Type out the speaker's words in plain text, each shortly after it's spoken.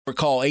or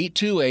call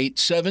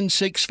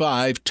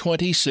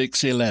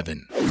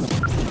 828-765-2611.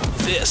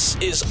 This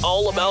is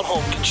All About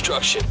Home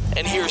Construction,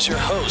 and here's your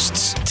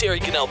hosts,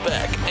 Terry Cannell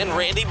Beck and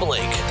Randy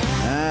Blake.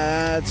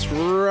 That's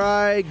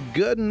right.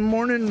 Good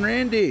morning,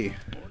 Randy.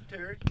 Good morning,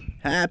 Terry.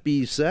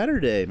 Happy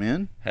Saturday,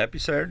 man. Happy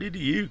Saturday to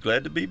you.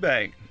 Glad to be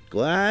back.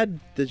 Glad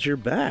that you're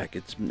back.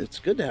 It's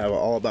good to have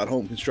All About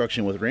Home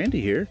Construction with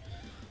Randy here.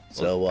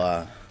 So,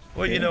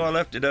 Well, you know, I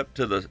left it up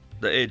to the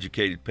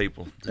educated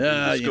people to do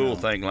the school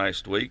thing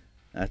last week.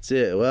 That's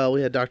it. Well,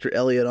 we had Dr.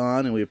 Elliott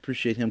on, and we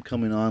appreciate him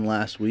coming on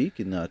last week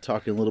and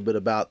talking a little bit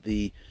about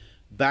the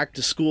Back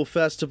to School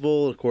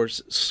Festival. Of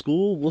course,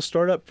 school will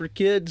start up for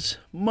kids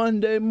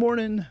Monday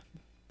morning,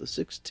 the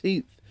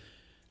 16th.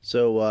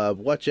 So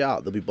watch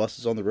out. There'll be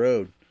buses on the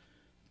road.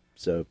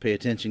 So pay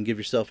attention. Give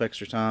yourself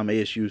extra time.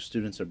 ASU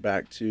students are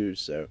back too.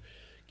 So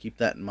keep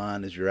that in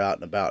mind as you're out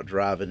and about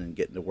driving and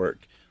getting to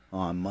work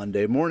on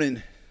Monday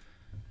morning.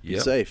 Be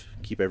safe.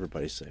 Keep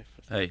everybody safe.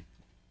 Hey,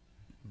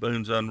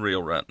 Boone's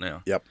unreal right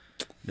now. Yep.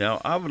 Now,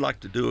 I would like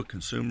to do a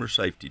consumer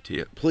safety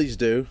tip. Please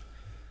do.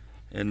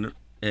 And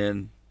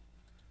the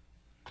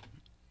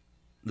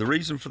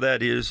reason for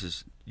that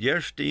is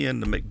yesterday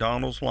in the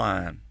McDonald's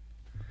line,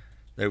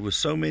 there was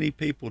so many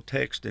people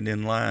texting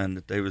in line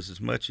that there was as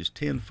much as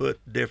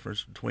 10-foot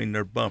difference between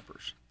their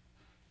bumpers.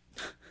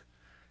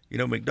 You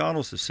know,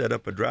 McDonald's has set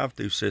up a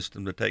drive-through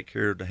system to take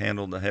care of to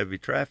handle the heavy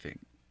traffic.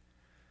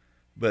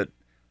 But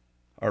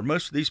are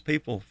most of these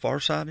people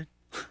farsighted?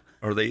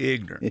 Or are they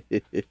ignorant?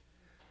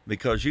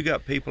 Because you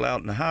got people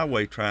out in the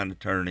highway trying to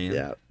turn in.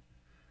 Yeah.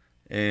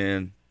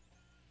 And,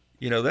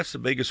 you know, that's the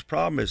biggest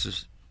problem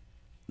is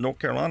North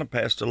Carolina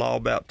passed a law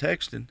about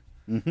texting,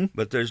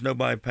 but there's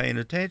nobody paying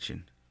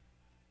attention.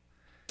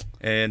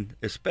 And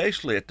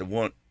especially at the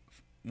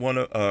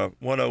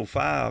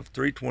 105,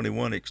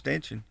 321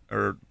 extension,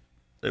 or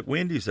at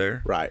Wendy's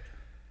there. Right.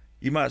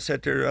 You might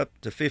sit there up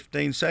to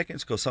 15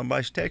 seconds because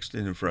somebody's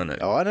texting in front of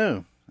you. Oh, I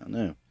know.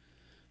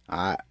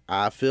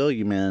 I feel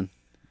you, man.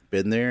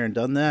 Been there and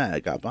done that.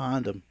 I got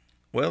behind them.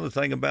 Well, the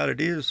thing about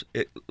it is,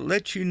 it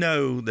lets you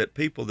know that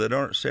people that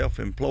aren't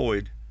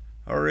self-employed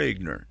are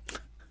ignorant.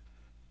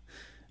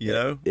 You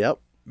know? Yep.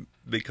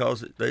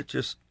 Because they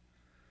just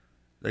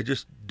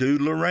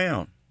doodle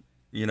around.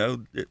 You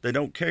know, they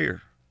don't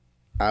care.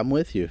 I'm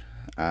with you.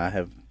 I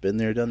have been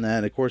there, done that.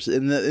 And of course,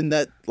 in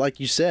that, like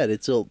you said,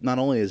 it's not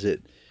only is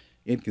it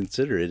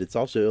inconsiderate, it's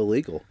also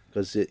illegal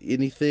because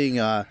anything.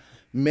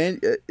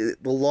 The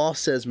law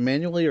says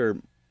manually or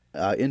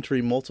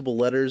entering multiple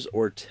letters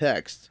or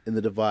text in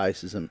the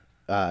device is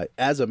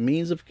as a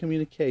means of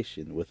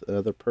communication with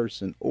another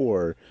person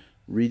or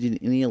reading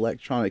any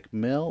electronic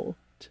mail,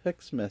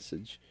 text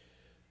message,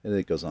 and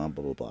it goes on,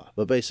 blah, blah, blah.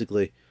 But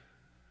basically,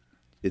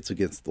 it's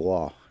against the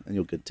law, and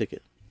you'll get a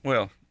ticket.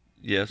 Well,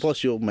 yes.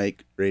 Plus, you'll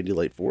make Randy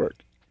late for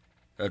work.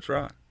 That's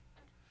right.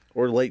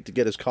 Or late to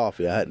get his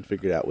coffee. I hadn't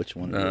figured out which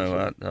one it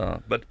was.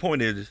 But the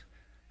point is,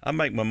 I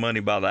make my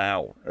money by the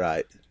hour.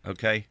 Right.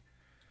 Okay?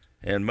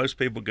 And most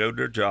people go to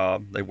their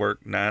job. They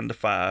work 9 to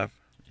 5,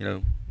 you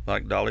know,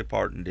 like Dolly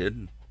Parton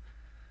did.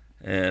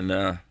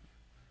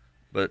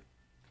 But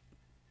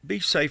be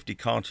safety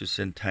conscious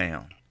in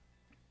town.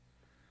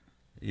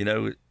 You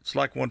know, it's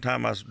like one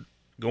time I was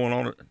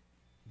going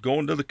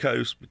to the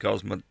coast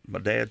because my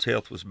dad's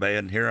health was bad,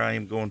 and here I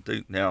am going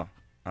through. Now,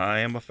 I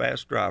am a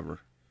fast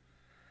driver,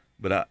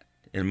 but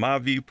in my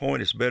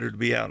viewpoint, it's better to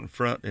be out in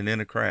front than in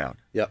a crowd.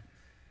 Yep.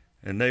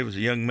 And there was a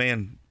young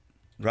man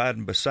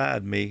riding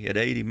beside me at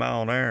 80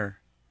 mile an hour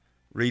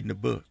reading a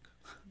book.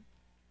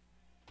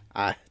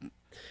 I've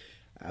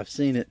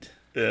seen it.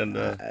 And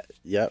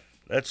yep.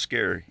 That's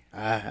scary.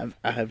 I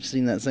have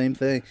seen that same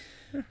thing.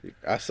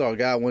 I saw a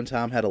guy one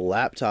time had a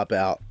laptop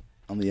out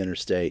on the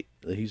interstate.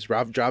 He's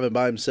driving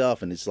by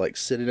himself, and it's like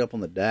sitting up on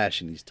the dash,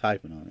 and he's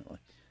typing on it.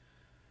 Like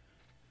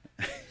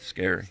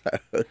scary.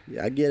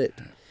 Yeah, I get it.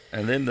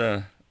 And then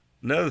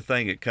another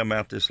thing that come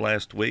out this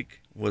last week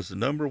was the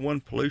number one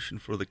pollution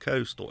for the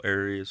coastal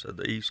areas of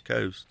the East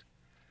Coast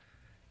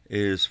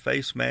is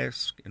face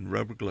masks and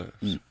rubber gloves.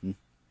 Mm-hmm.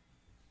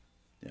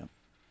 Yeah.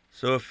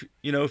 So if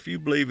you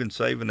believe in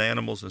saving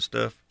animals and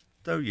stuff,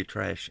 throw your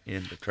trash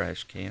in the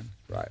trash can.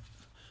 Right.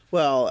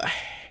 Well,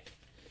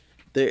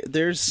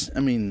 there's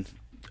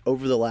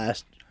over the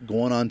last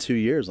going on 2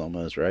 years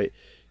almost, right?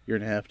 Year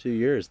and a half, 2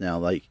 years now.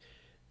 Like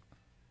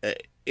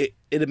it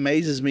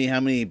amazes me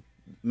how many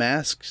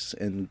masks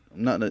and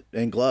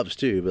gloves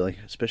too, but like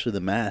especially the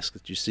masks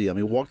that you see. I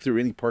mean, walk through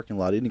any parking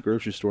lot, any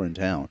grocery store in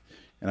town,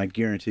 and I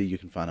guarantee you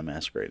can find a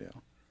mask right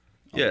now.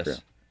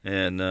 Yes,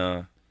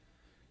 and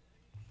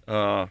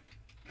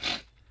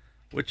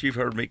which you've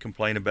heard me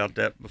complain about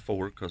that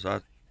before because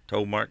I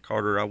told Mark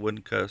Carter I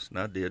wouldn't cuss, and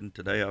I didn't.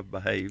 Today I've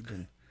behaved,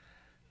 and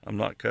I'm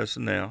not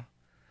cussing now.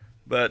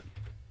 But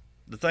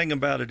the thing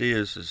about it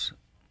is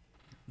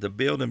the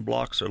building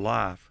blocks of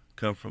life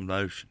come from the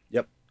ocean.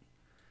 Yep.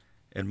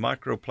 And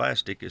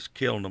microplastic is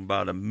killing them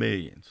by the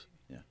millions.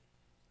 Yeah.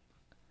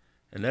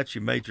 And that's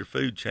your major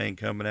food chain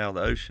coming out of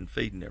the ocean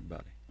feeding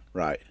everybody.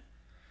 Right.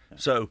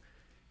 So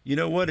you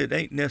know what? It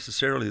ain't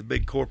necessarily the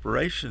big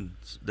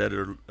corporations that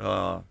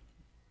are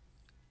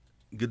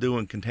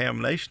doing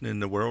contamination in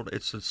the world.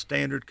 It's a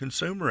standard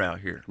consumer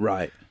out here.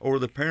 Right. Or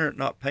the parent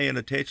not paying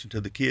attention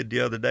to the kid. The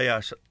other day,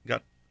 I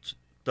got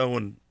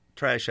throwing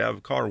trash out of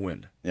a car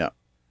window. Yeah.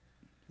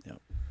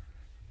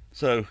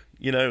 So,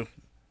 you know,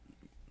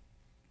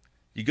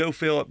 you go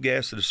fill up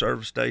gas at a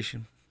service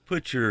station,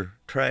 put your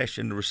trash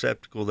in the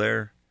receptacle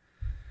there,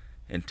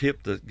 and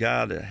tip the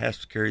guy that has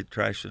to carry the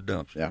trash to the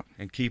dumpster. Yeah.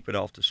 And keep it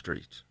off the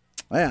streets.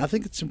 Yeah, I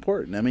think it's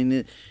important. I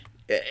mean,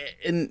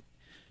 and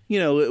you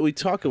know, we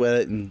talk about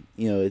it, and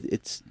you know,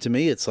 it's to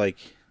me, it's like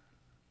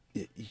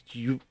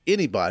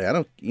anybody. I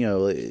don't, you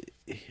know,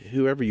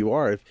 whoever you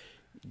are,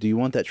 do you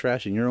want that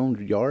trash in your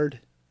own yard?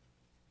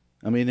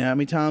 I mean, how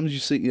many times you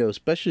see, you know,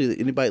 especially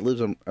anybody that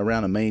lives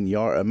around a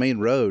main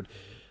road,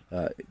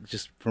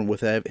 just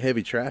with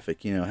heavy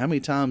traffic. You know, how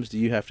many times do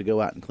you have to go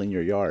out and clean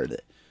your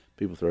yard?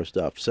 People throw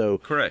stuff. So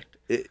correct.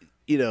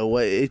 You know,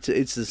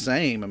 it's the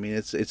same. I mean,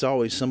 it's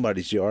always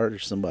somebody's yard or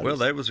somebody's. Well,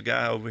 there was a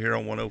guy over here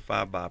on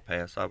 105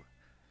 bypass,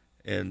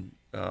 and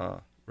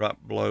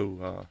right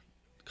below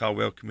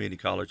Caldwell Community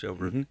College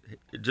over. Mm-hmm.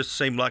 It just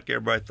seemed like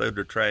everybody threw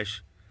their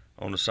trash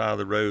on the side of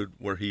the road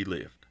where he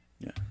lived.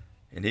 Yeah.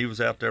 And he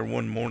was out there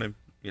one morning,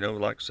 you know,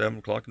 like 7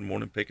 o'clock in the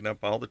morning, picking up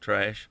all the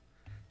trash.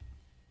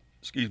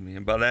 Excuse me.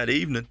 And by that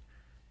evening,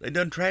 they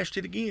done trashed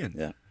it again.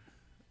 Yeah.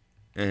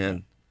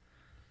 And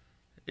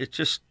it's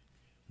just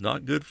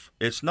not good.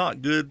 It's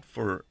not good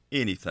for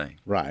anything.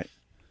 Right.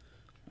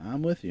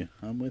 I'm with you.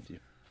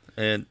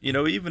 And, you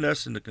know, even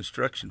us in the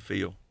construction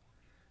field,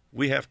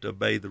 we have to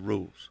obey the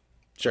rules.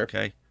 Sure.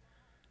 Okay.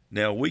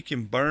 Now, we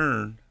can't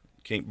burn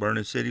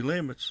in city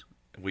limits.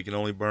 We can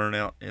only burn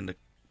out in the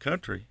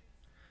country,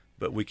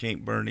 but we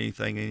can't burn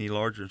anything any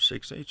larger than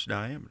 6-inch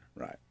diameter.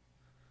 Right.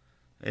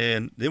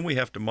 And then we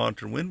have to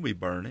monitor when we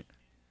burn it.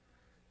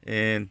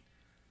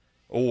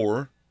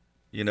 Or,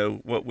 you know,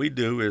 what we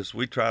do is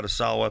we try to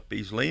saw up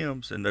these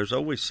limbs, and there's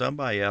always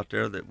somebody out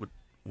there that would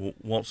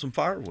want some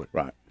firewood.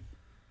 Right.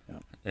 Yeah.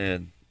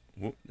 And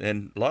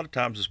a lot of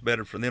times it's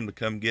better for them to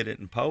come get it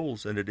in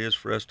poles than it is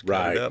for us to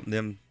cut it up and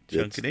then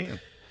chunk it in.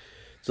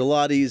 It's a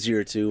lot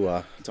easier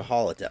to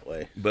haul it that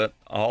way. But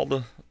all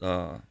the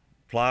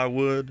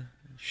plywood,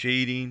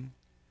 sheeting,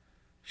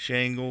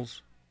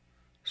 shingles,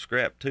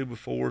 scrap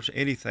 2x4s,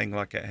 anything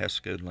like that has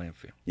to go to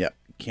landfill. Yep,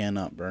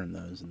 cannot burn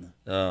those in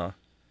the.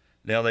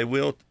 Now they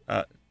will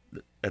at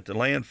the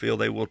landfill.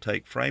 They will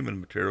take framing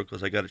material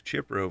because they got a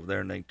chipper over there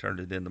and they can turn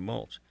it into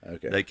mulch.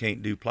 Okay. They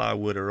can't do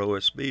plywood or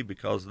OSB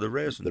because of the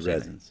resins. The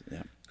resins,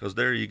 yeah. Because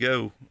there you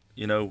go.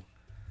 You know,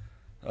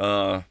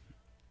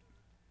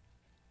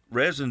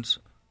 resins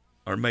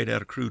are made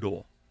out of crude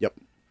oil. Yep.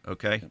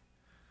 Okay. Yep.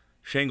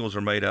 Shingles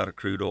are made out of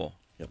crude oil.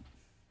 Yep.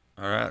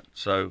 All right.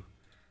 So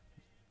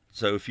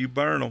if you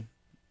burn them,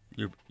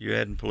 you're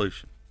adding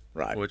pollution.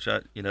 Right. Which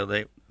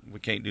we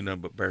can't do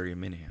nothing but bury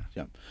them anyhow.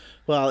 Yeah.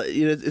 Well,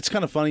 you know, it's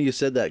kind of funny you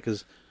said that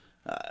because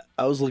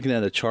I was looking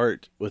at a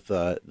chart with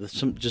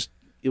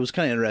it was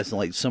kind of interesting,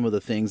 like some of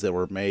the things that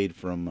were made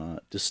from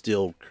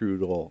distilled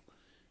crude oil,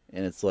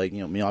 and it's like, you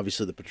know, I mean,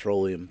 obviously the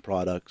petroleum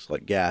products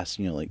like gas,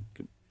 you know, like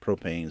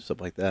propane and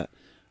stuff like that,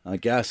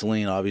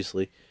 gasoline,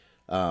 obviously,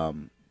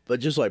 but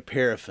just like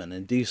paraffin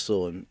and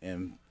diesel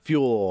and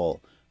fuel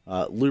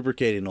oil,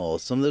 lubricating oil,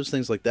 some of those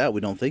things like that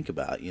we don't think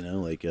about, you know,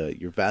 like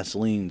your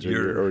Vaselines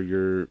or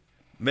your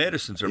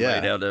medicines are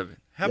made out of it.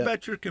 How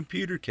about your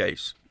computer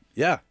case?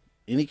 Yeah,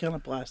 any kind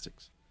of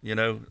plastics. You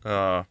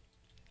know,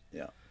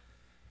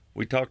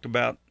 we talked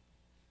about,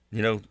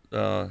 you know,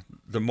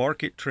 the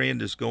market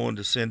trend is going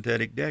to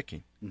synthetic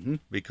decking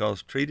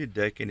because treated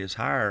decking is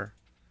higher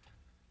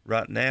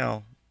right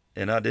now.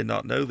 And I did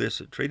not know this,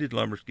 that treated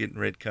lumber is getting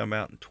ready to come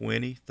out in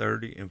 20,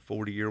 30, and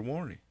 40-year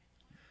warranty.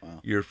 Wow.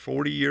 Your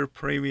 40-year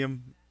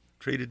premium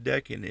treated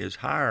decking is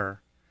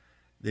higher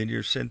than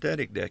your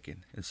synthetic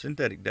decking. And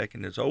synthetic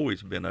decking has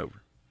always been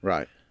over.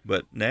 Right.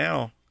 But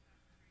now,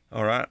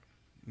 all right,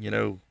 you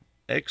know,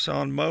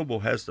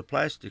 ExxonMobil has the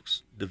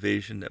plastics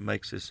division that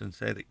makes this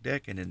synthetic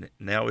decking, and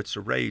now it's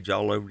a rage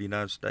all over the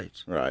United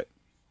States. Right.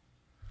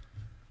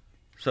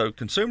 So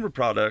consumer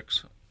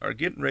products are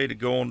getting ready to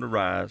go on the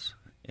rise,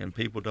 and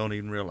people don't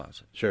even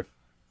realize it. Sure.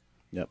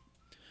 Yep.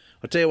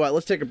 I'll tell you what,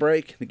 let's take a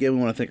break. Again,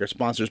 we want to thank our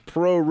sponsors,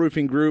 Pro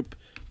Roofing Group.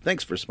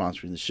 Thanks for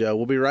sponsoring the show.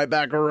 We'll be right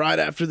back right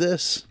after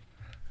this.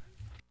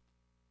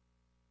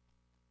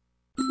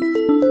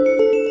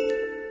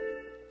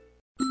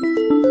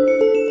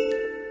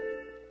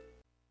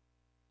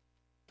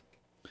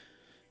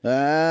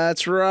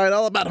 That's right.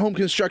 All about home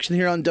construction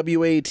here on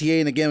WATA.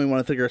 And again, we want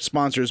to thank our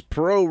sponsors,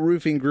 Pro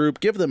Roofing Group.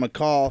 Give them a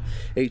call,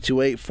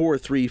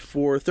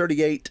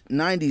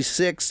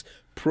 828-434-3896,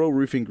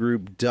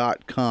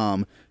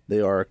 ProRoofingGroup.com.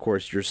 They are, of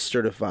course, your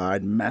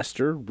certified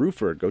master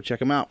roofer. Go check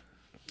them out.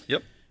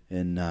 Yep.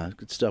 And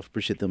good stuff.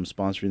 Appreciate them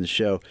sponsoring the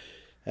show,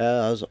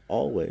 as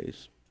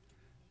always.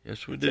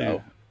 Yes, we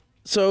do.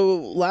 So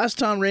last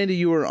time, Randy,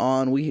 you were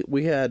on, we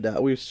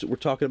were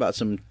talking about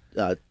some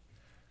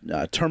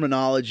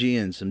terminology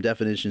and some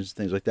definitions,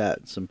 things like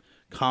that, some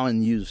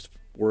common used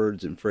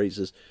words and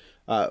phrases.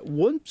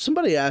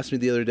 Somebody asked me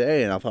the other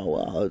day, and I thought,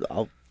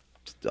 well,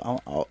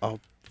 I'll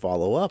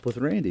follow up with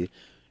Randy.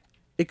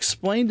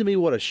 Explain to me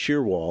what a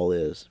shear wall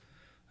is.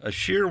 A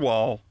shear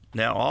wall.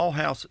 Now, all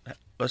house.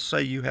 Let's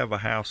say you have a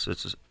house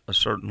that's a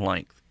certain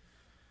length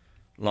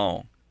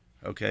long.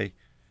 Okay,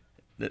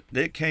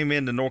 that came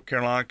into North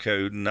Carolina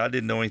code, and I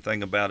didn't know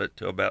anything about it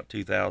till about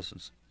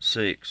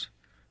 2006,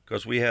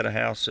 because we had a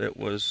house that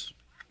was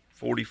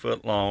 40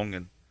 foot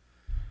long,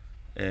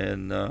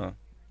 and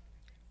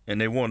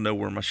they wanted to know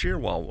where my shear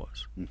wall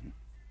was. Mm-hmm.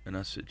 And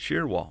I said,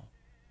 shear wall.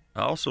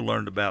 I also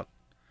learned about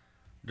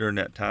during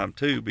that time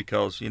too,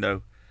 because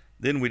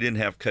then we didn't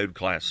have code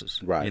classes.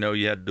 Right.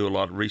 You had to do a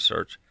lot of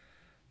research,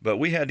 but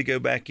we had to go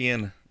back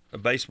in a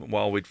basement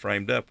wall we'd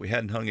framed up. We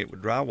hadn't hung it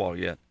with drywall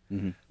yet.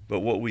 Mm-hmm. But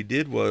what we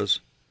did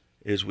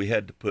is we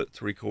had to put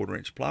 3/4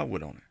 inch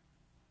plywood on it.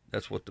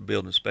 That's what the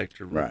building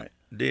inspector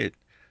did.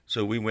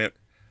 So we went.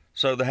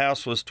 So the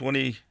house was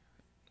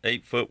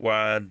 28 foot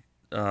wide,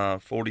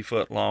 40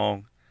 foot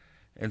long.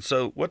 And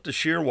so what the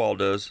shear wall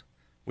does,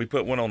 we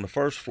put one on the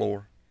first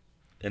floor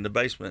in the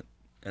basement,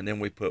 and then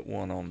we put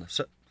one on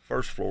the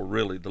first floor,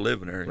 really, the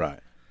living area. Right.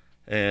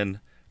 And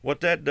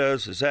what that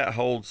does is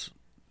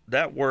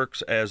that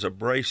works as a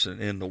bracing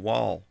in the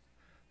wall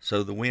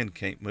so the wind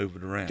can't move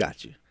it around.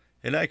 Got you.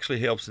 It actually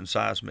helps in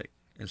seismic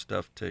and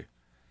stuff too.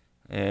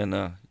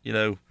 And,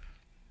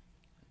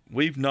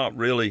 we've not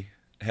really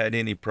had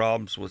any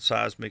problems with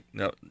seismic,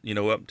 up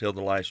until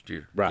the last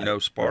year.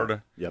 Right. Sparta.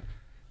 Right. Yep.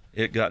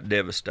 It got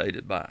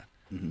devastated by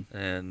it. Mm-hmm.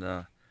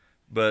 And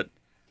but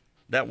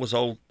that was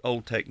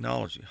old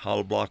technology,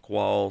 hollow block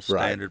walls,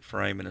 standard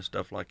framing and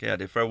stuff like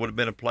that. If there would have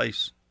been a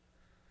place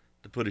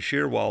to put a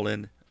shear wall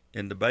in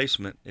the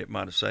basement, it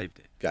might have saved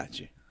it. Got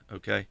you.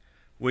 Okay,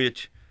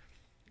 which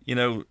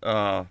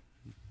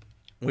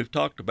we've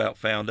talked about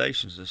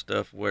foundations and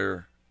stuff,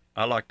 where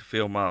I like to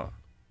fill my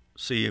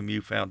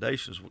CMU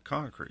foundations with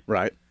concrete.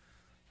 Right.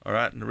 All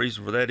right, and the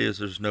reason for that is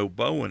there's no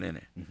bowing in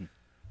it. Mm-hmm.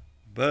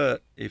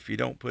 But if you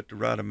don't put the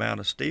right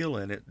amount of steel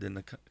in it, then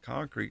the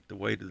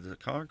weight of the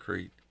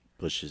concrete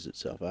pushes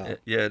itself out.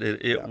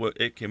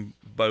 It can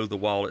bow the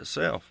wall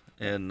itself.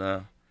 And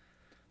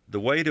the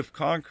weight of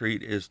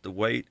concrete is the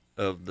weight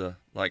of the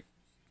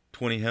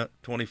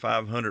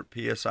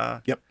 2,500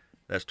 psi. Yep.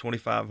 That's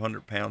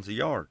 2,500 pounds a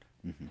yard.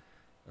 Mm-hmm.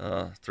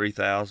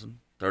 3,000,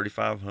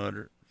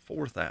 3,500,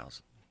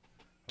 4,000.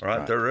 All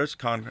right. There is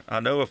I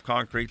know of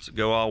concretes that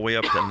go all the way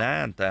up to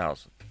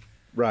 9,000.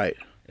 Right.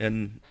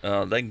 And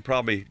they can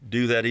probably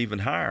do that even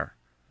higher,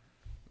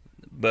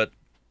 but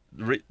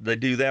they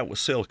do that with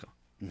silica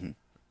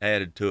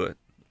added to it,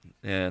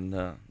 and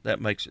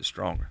that makes it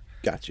stronger.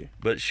 Got you.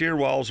 But shear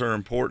walls are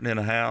important in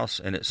a house,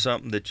 and it's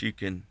something that you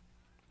can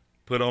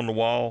put on the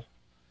wall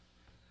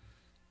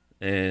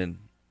and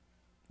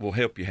will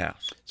help your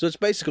house. So it's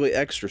basically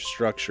extra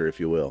structure, if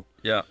you will.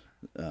 Yeah.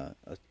 A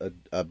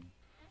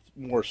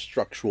more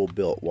structural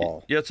built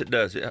wall. Yes, it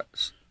does. I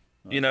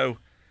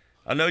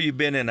know you've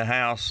been in a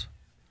house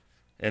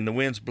and the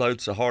wind's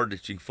blowed so hard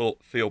that you can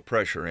feel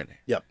pressure in it.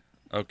 Yep.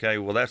 Okay,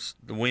 well, that's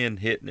the wind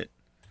hitting it.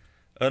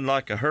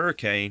 Unlike a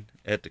hurricane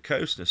at the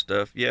coast and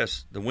stuff,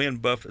 yes, the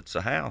wind buffets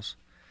the house,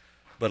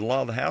 but a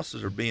lot of the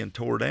houses are being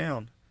tore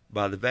down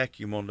by the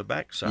vacuum on the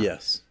backside.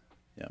 Yes.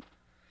 Yep.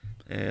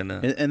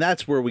 And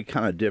that's where we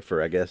kind of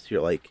differ, I guess.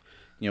 You're like,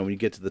 when you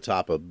get to the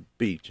top of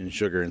Beach and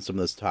Sugar and some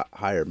of those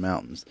higher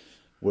mountains,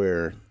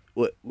 where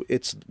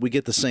we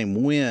get the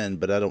same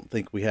wind, but I don't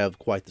think we have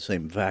quite the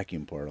same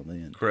vacuum part on the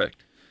end.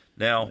 Correct.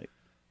 Now,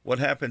 what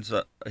happens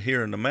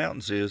here in the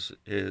mountains is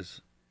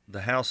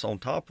the house on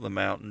top of the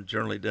mountain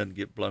generally doesn't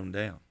get blown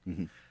down.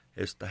 Mm-hmm.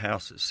 It's the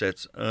house that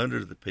sits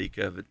under the peak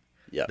of it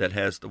that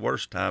has the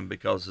worst time,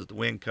 because as the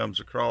wind comes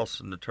across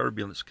and the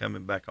turbulence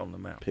coming back on the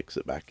mountain. Picks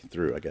it back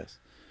through, I guess.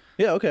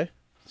 Yeah, okay.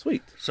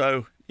 Sweet.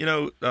 So,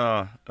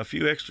 a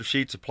few extra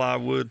sheets of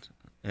plywood,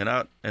 and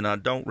I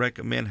don't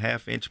recommend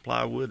 1/2 inch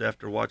plywood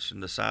after watching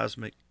the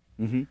seismic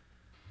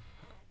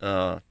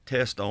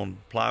test on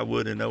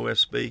plywood and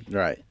OSB.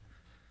 Right.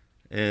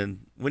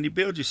 And when you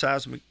build your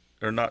seismic,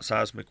 or not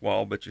seismic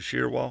wall, but your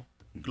shear wall,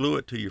 glue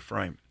it to your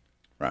frame.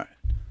 Right.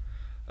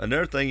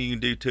 Another thing you can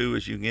do too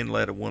is you can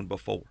inlet a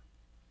 1x4.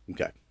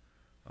 Okay.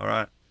 All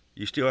right.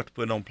 You still have to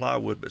put it on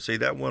plywood, but see,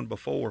 that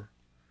 1x4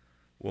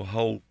 will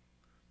hold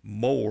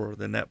more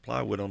than that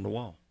plywood on the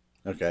wall.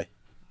 Okay.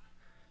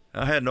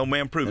 I had no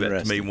man prove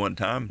that to me one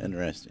time.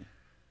 Interesting.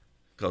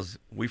 Because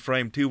we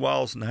framed 2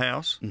 walls in the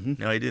house.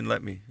 Mm-hmm. Now, he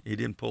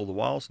didn't pull the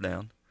walls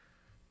down,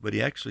 but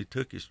he actually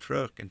took his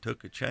truck and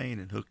took a chain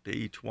and hooked to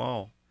each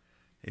wall.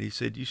 And he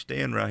said, "You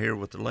stand right here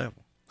with the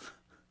level."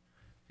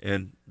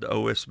 And the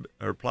OSB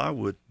or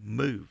plywood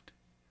moved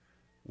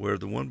where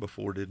the one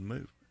before didn't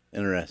move.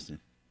 Interesting.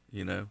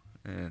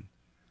 And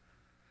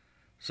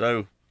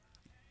so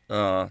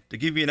to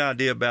give you an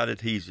idea about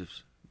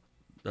adhesives,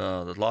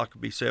 the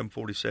Lockerbie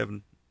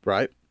 747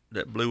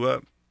 that blew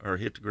up or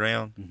hit the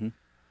ground,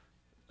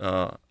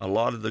 a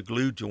lot of the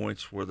glue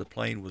joints where the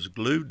plane was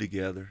glued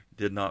together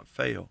did not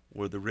fail.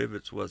 Where the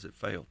rivets was, it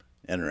failed.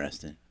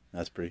 Interesting.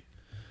 That's pretty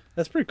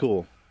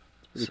cool.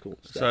 Pretty cool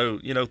stuff. So,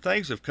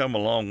 things have come a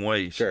long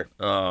way. Sure.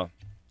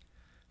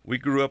 We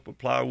grew up with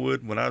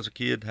plywood. When I was a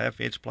kid,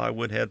 half-inch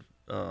plywood had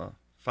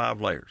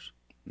 5 layers.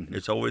 Mm-hmm.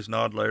 It's always an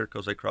odd layer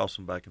because they cross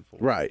them back and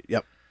forth. Right.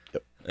 Yep.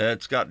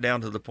 It's got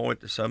down to the point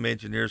that some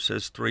engineer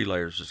says 3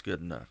 layers is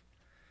good enough.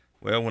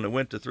 Well, when it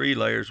went to 3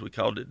 layers, we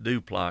called it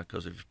dew-ply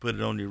because if you put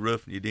it on your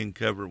roof and you didn't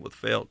cover it with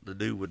felt, the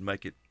dew would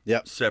make it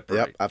separate.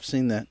 Yep. I've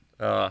seen that.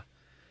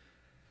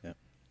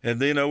 And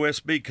then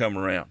OSB come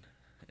around.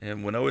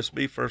 And when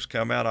OSB first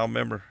come out, I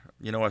remember,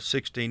 I was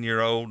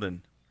 16-year-old,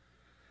 and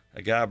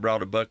a guy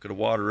brought a bucket of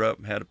water up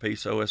and had a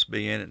piece of OSB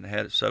in it and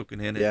had it soaking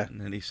in it. Yeah.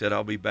 And then he said,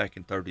 I'll be back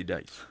in 30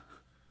 days.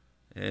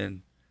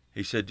 And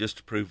he said, just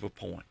to prove a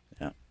point.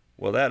 Yeah.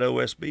 Well, that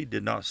OSB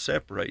did not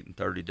separate in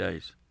 30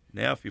 days.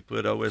 Now, if you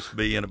put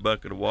OSB in a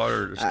bucket of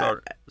water to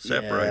start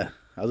separating. Yeah.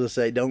 I was going to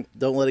say, don't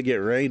let it get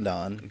rained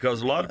on.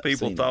 Because a lot of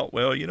people thought,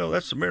 well,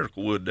 that's the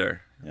miracle wood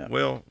there. Yeah.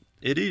 Well,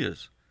 it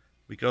is,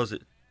 because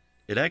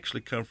it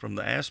actually come from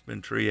the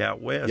aspen tree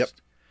out west. Yep.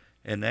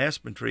 And the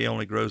aspen tree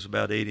only grows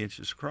about 8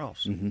 inches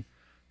across. Mm-hmm.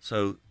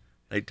 So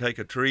they take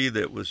a tree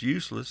that was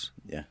useless.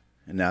 Yeah.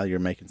 And now you're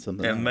making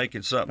something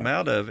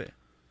out of it.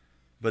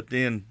 But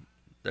then,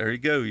 there you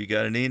go. You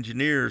got an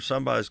engineer,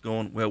 somebody's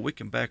going, well, we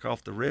can back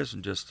off the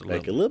resin just a little.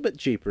 Make it a little bit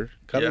cheaper,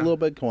 cut a little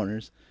bit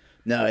corners.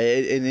 No,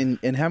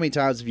 and how many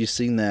times have you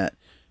seen that?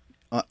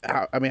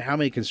 How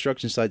many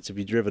construction sites have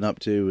you driven up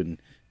to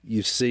and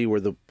you see where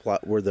the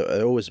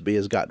OSB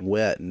has gotten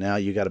wet, and now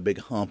you got a big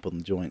hump on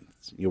the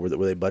joints, where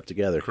they butt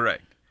together.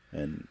 Correct.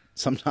 And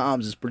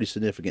sometimes it's pretty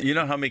significant. You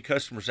know how many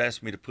customers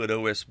ask me to put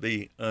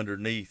OSB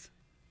underneath,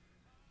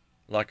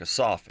 like a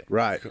soffit,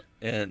 right?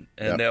 And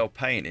they'll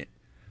paint it.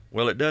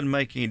 Well, it doesn't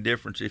make any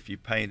difference if you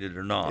paint it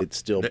or not. It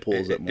still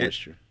pulls that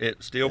moisture.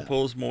 It still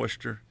pulls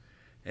moisture.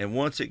 And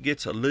once it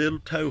gets a little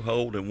toe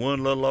hold and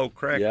one little old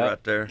crack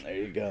right there. There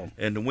you go.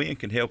 And the wind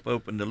can help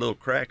open the little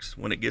cracks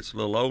when it gets a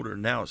little older.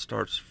 Now it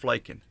starts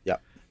flaking.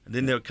 Yep. And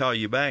then they'll call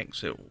you back and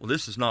say, well,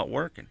 this is not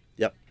working.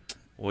 Yep.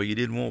 Well, you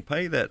didn't want to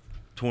pay that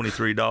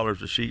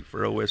 $23 a sheet for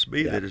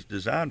OSB that is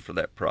designed for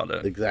that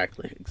product.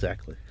 Exactly.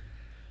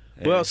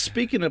 Well,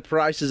 speaking of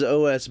prices of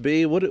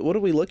OSB, what are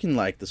we looking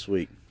like this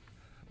week?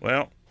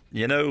 Well,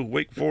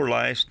 week 4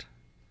 last,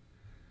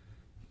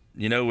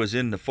 was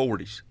in the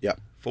 40s. Yep.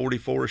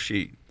 44 a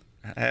sheet.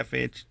 Half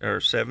inch or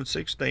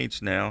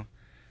 7/16 now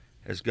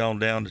has gone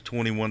down to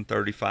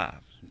 21.35.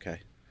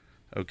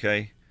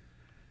 Okay.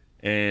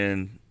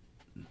 And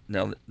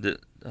now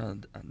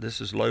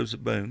this is Lowe's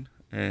at Boone,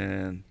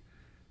 and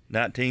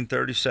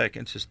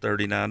 19/32 is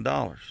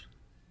 $39,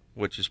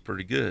 which is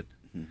pretty good.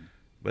 Mm-hmm.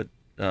 But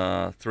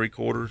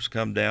 3/4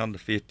 come down to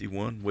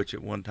 51, which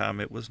at one time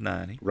it was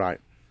 90. Right.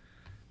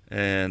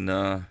 And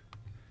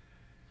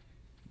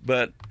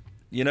but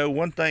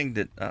one thing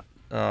that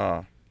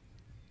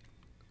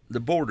the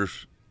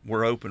borders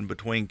were open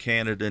between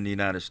Canada and the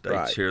United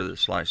States here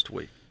this last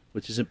week,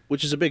 which is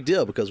a big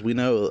deal, because we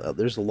know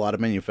there's a lot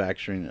of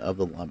manufacturing of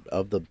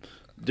the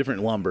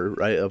different lumber,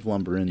 right, of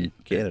lumber in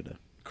Canada.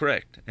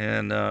 Correct.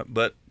 And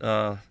but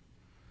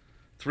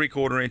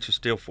 3/4 inch is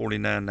still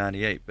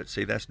 $49.98, but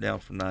see, that's down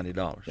from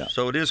 $90. Yeah.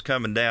 So it is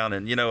coming down,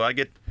 and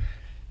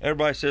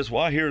everybody says,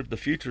 well, I hear the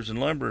futures in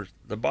lumber,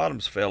 the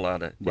bottoms fell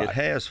out of it. Right. It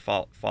has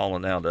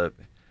fallen out of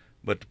it.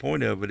 But the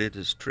point of it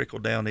is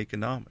trickle-down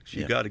economics.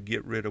 You got to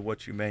get rid of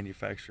what you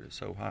manufacture. It's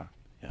so high.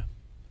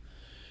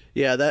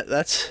 Yeah.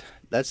 That's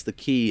the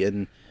key,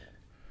 and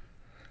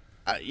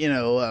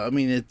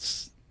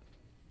it's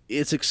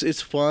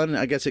fun.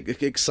 I guess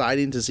it's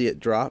exciting to see it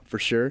drop for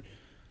sure.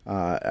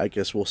 I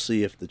guess we'll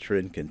see if the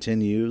trend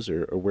continues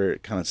or where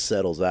it kind of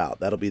settles out.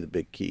 That'll be the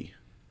big key.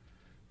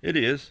 It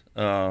is.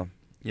 I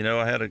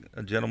had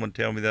a gentleman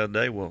tell me the other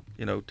day, well,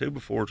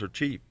 2x4s are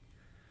cheap.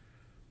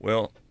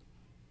 Well,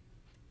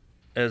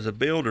 as a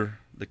builder,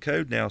 the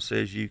code now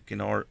says you can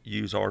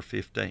use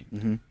R15,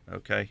 mm-hmm.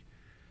 okay,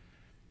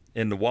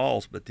 in the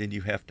walls, but then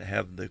you have to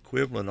have the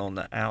equivalent on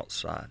the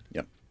outside.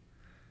 Yep.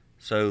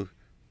 So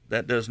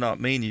that does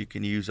not mean you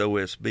can use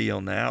OSB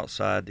on the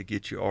outside to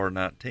get your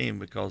R19,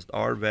 because the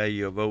R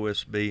value of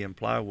OSB and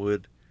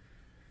plywood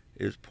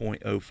is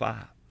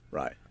 0.05.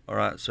 Right. All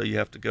right, so you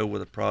have to go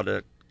with a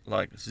product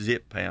like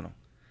Zip Panel,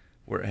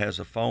 where it has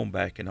a foam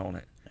backing on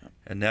it,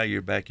 and now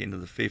you're back into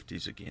the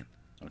 50s again.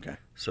 Okay.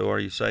 So are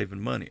you saving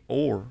money?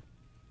 Or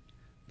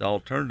the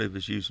alternative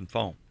is using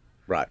foam.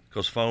 Right.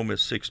 Because foam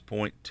is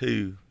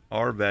 6.2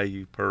 R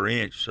value per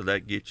inch, so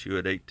that gets you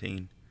at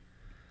 18.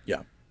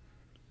 Yeah.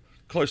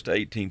 Close to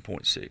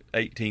 18.6,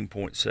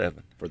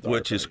 18.7,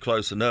 which is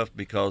close enough,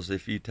 because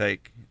if you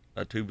take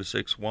a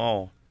 2x6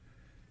 wall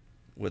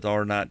with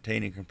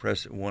R19 and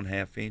compress it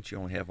 1/2 inch, you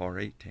only have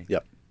R18.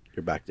 Yep.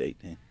 You're back to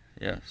 18.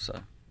 Yeah,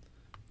 so.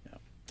 Yeah.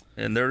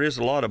 And there is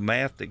a lot of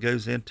math that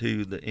goes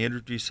into the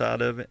energy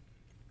side of it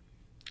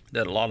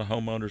that a lot of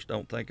homeowners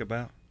don't think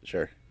about.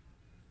 Sure.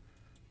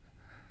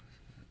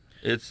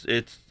 It's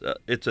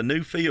a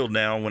new field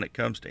now when it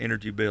comes to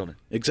energy building.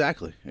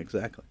 Exactly.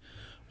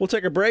 We'll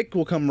take a break.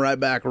 We'll come right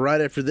back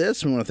right after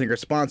this. We want to thank our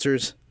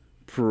sponsors,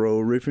 Pro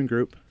Roofing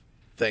Group.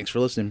 Thanks for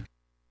listening.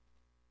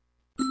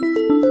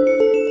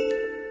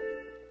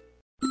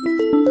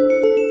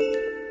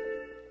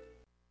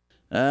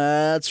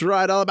 That's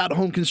right, all about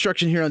home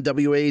construction here on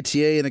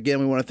WATA. And again,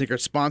 we want to thank our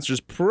sponsors,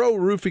 Pro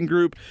Roofing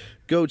Group.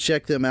 Go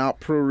check them out,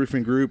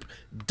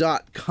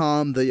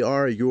 proroofing.com. They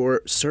are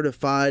your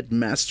certified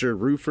master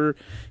roofer,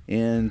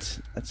 and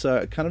that's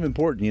kind of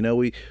important. You know,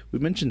 we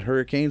mentioned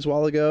hurricanes a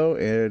while ago,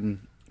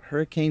 and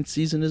hurricane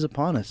season is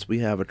upon us. We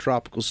have a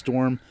tropical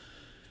storm.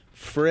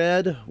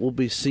 Fred will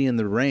be seeing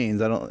the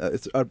rains.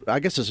 I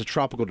guess it's a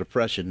tropical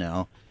depression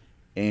now,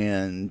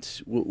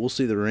 and we'll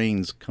see the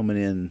rains coming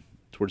in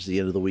towards the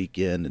end of the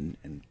weekend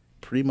and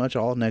pretty much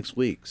all next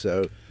week.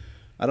 So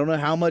I don't know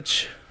how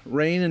much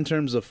rain in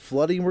terms of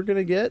flooding we're going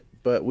to get,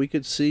 but we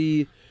could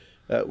see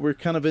we're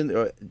kind of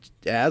in,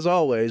 as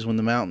always, when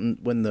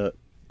the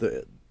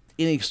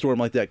any storm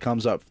like that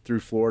comes up through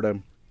Florida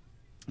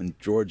and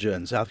Georgia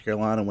and South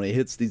Carolina, when it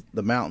hits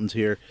the mountains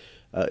here,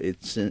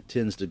 it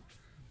tends to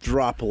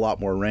drop a lot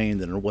more rain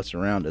than what's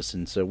around us.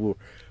 And so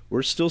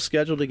we're still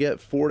scheduled to get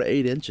 4 to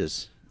 8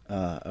 inches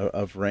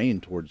of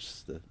rain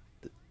towards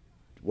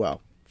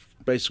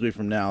basically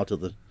from now to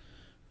the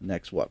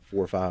next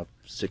 4, 5,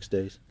 6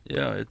 days.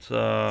 Yeah, it's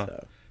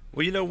well,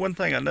 you know, one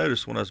thing I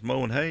noticed when I was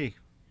mowing hay,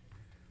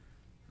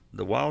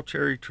 the wild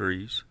cherry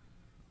trees,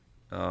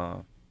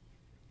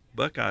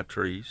 buckeye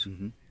trees,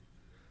 and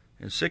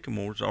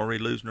sycamores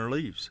already losing their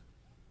leaves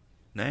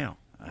now.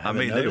 I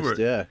mean, they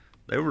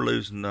were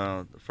losing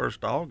the 1st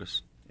of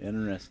August.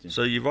 Interesting.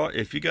 So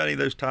if you got any of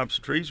those types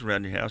of trees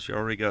around your house, you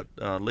already got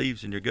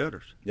leaves in your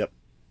gutters. Yep.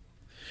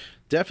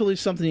 Definitely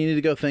something you need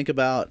to go think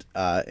about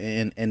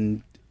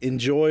and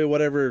enjoy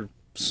whatever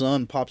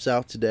sun pops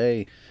out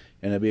today,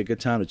 and it'll be a good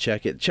time to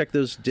check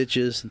those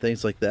ditches and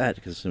things like that,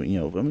 because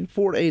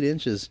 4 to 8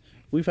 inches.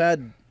 We've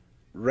had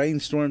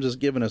rainstorms that's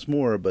given us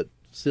more, but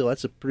still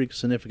that's a pretty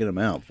significant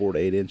amount, 4 to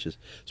 8 inches,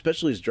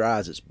 especially as dry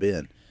as it's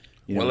been.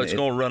 It's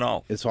going to run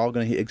off. It's all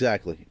going to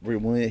exactly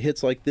when it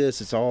hits like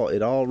this.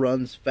 It all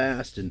runs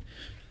fast, and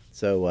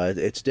so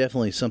it's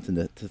definitely something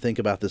to think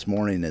about this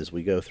morning as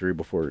we go through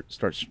before it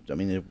starts. I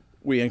mean,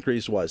 we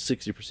increased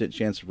 60%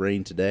 chance of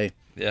rain today.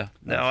 Yeah.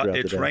 Now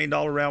it's rained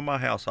all around my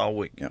house all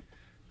week. Yep.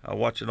 I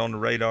watch it on the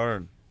radar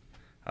and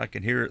I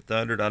can hear it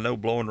thundered. I know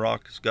Blowing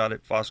Rock has got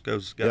it.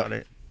 Fosco's got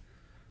it.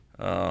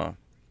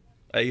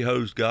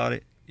 Aho's got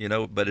it.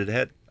 But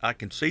I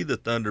can see the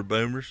thunder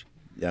boomers.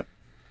 Yep.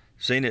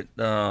 Seen it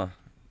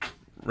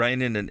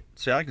raining, and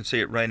I can see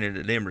it raining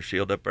at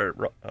Emershield up there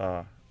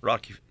at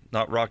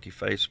not Rocky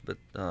Face, but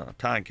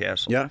Tyne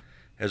Castle. Yeah.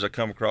 As I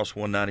come across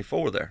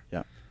 194 there.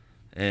 Yeah.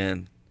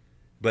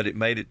 But it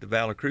made it to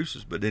Valley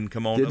Cruces, but didn't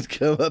come on.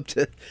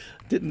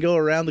 Didn't go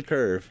around the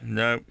curve.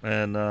 No,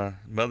 and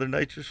Mother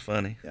Nature's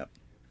funny. Yep.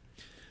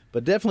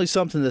 But definitely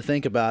something to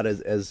think about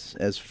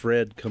as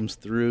Fred comes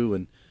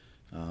through,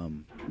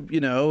 and we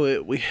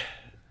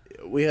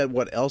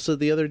had Elsa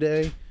the other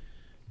day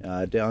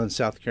down in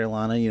South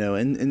Carolina,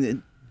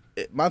 and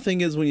my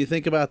thing is when you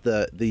think about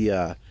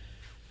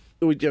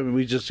we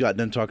just got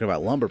done talking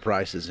about lumber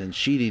prices and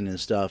sheeting and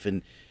stuff,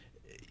 and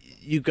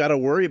you've got to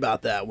worry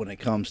about that when it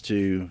comes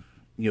to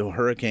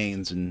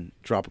hurricanes and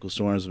tropical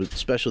storms, but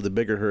especially the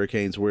bigger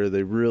hurricanes where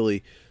they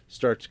really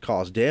start to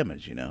cause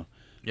damage.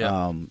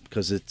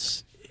 Because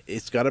it's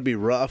got to be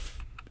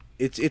rough.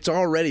 It's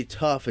already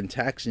tough and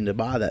taxing to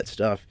buy that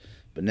stuff,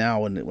 but now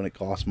when it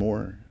costs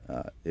more,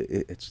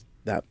 it's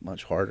that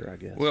much harder, I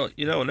guess. Well,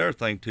 another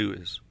thing too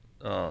is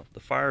the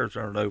fires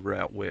aren't over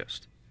out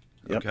west.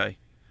 Yep. Okay,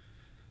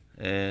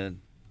 and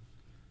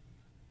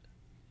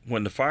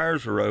when the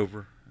fires are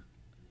over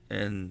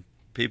and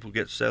people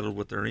get settled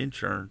with their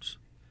insurance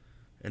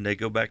and they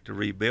go back to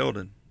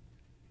rebuilding,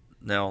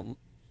 now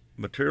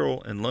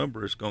material and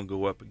lumber is going to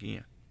go up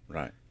again.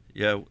 Right.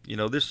 Yeah,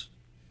 this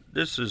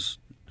is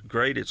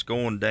great. It's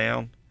going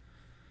down,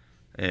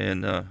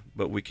 and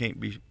but we can't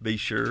be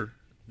sure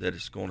that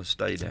it's going to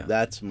stay down.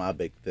 That's my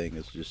big thing,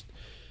 is just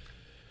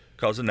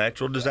because of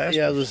natural disasters.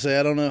 Yeah, I was gonna say,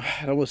 I don't know.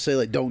 I don't want to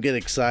say don't get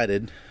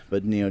excited,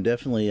 but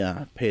definitely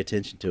pay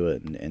attention to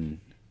it and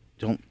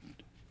don't.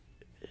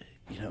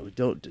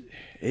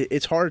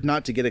 It's hard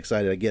not to get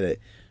excited. I get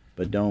it,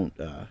 but don't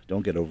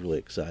get overly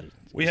excited.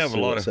 We have a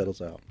lot of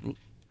settles out.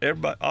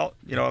 Everybody,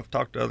 I've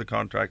talked to other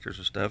contractors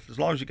and stuff. As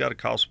long as you got a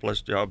cost plus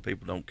job,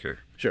 people don't care.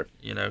 Sure.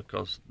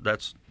 Because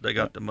they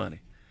got the money.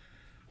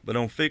 But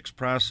on fixed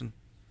pricing,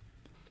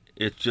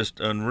 it's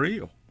just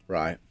unreal.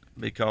 Right.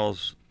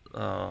 Because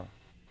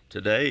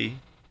today,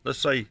 let's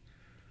say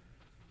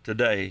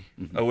today,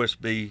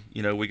 OSB,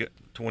 we got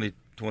 $20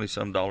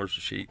 some a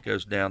sheet,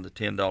 goes down to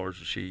 $10 a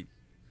sheet.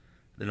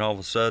 Then all of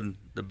a sudden,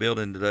 the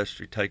building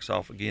industry takes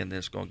off again. Then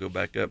it's going to go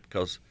back up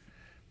because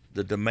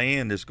the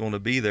demand is going to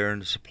be there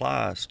and the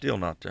supply is still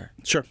not there.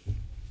 Sure.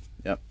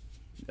 Yep.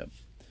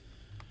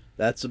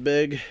 That's a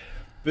big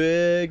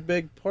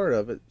part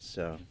of it.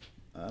 So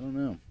I don't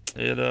know.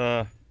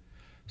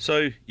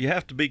 So you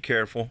have to be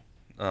careful.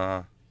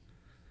 I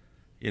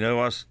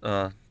was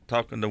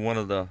talking to one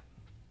of the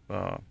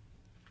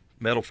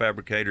metal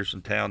fabricators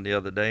in town the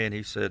other day, and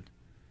he said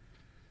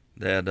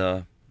that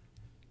I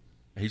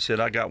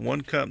got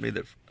one company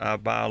that I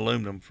buy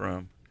aluminum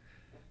from,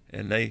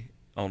 and they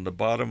on the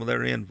bottom of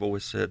their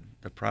invoice said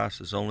the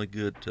price is only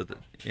good to the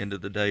end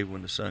of the day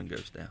when the sun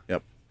goes down.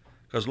 Yep.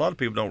 Because a lot of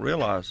people don't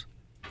realize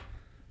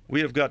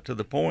we have got to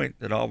the point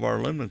that all of our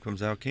aluminum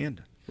comes out of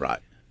Canada. Right.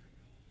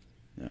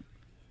 Yeah.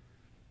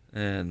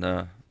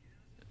 And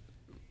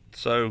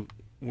so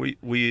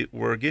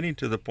we're getting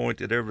to the point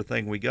that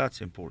everything we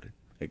got's imported.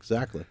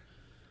 Exactly.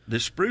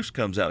 This spruce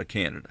comes out of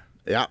Canada.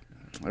 Yeah.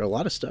 There are a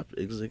lot of stuff.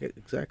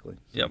 Exactly.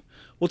 Yep.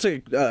 We'll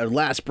take a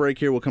last break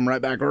here. We'll come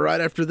right back right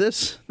after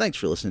this. Thanks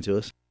for listening to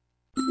us.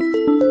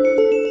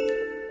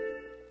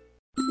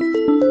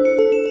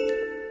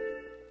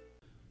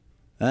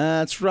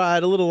 That's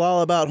right. A little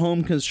all about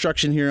home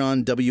construction here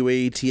on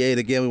WATA. And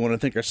again, we want to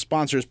thank our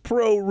sponsors,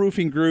 Pro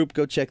Roofing Group.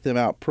 Go check them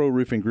out,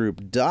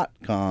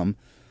 proroofing.group.com.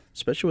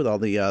 Especially with all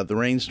the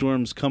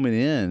rainstorms coming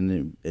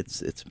in,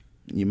 it's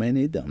you may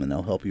need them, and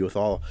they'll help you with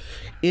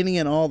any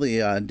and all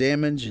the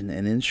damage and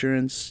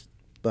insurance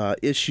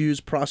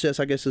issues. Process,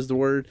 I guess, is the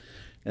word.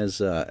 As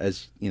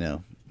you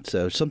know,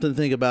 so something to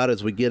think about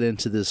as we get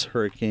into this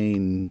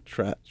hurricane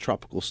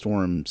tropical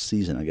storm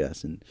season, I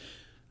guess. And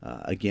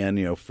again,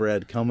 you know,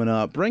 Fred coming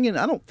up, bringing.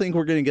 I don't think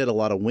we're going to get a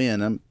lot of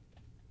wind. I'm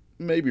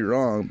maybe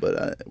wrong,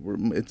 but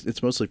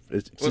it's mostly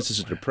since it's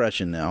a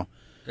depression now.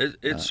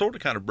 It sort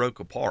of kind of broke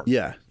apart.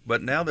 Yeah.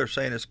 But now they're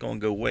saying it's going to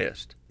go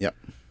west. Yep.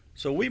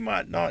 So we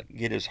might not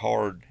get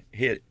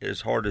hit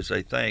as hard as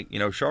they think. You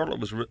know, Charlotte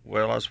was, I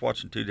was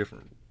watching two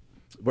different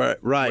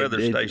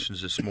weather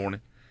stations this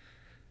morning.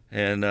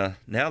 And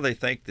now they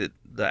think that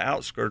the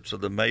outskirts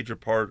of the major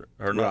part,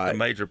 or not the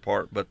major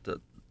part, but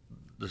the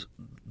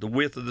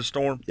width of the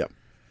storm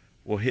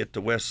will hit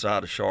the west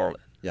side of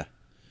Charlotte. Yeah.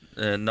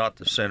 And not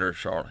the center of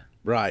Charlotte.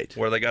 Right.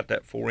 Where they got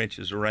that 4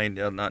 inches of rain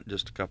down, not in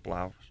just a couple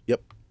hours.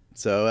 Yep.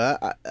 So,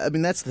 I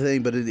mean, that's the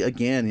thing. But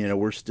again, you know,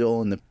 we're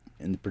still in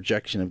the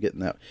projection of getting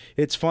that.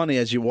 It's funny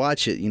as you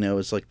watch it, you know,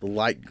 it's like the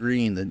light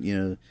green, you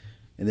know,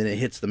 and then it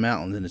hits the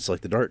mountains and it's like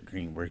the dark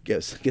green where it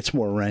gets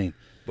more rain.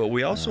 But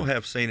we also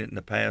have seen it in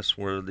the past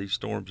where these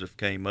storms have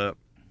came up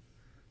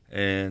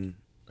and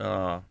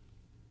the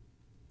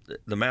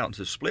mountains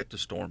have split the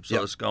storm.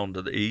 So it's gone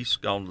to the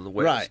east, gone to the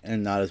west. Right,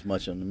 and not as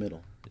much in the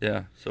middle.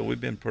 Yeah, so we've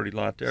been pretty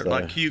light there.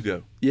 Like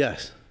Hugo.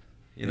 Yes.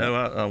 You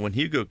know, when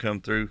Hugo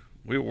come through,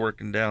 we were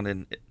working down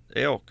in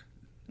Elk,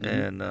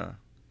 and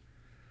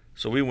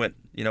so we went,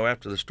 you know,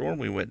 after the storm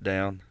we went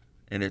down,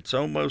 and it's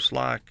almost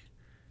like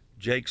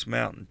Jake's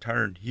Mountain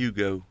turned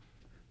Hugo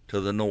to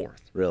the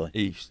north. Really?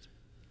 East.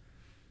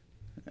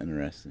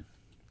 Interesting.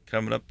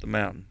 Coming up the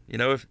mountain. You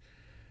know,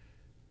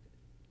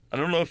 I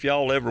don't know if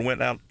y'all ever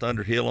went out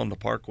Thunder Hill on the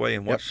Parkway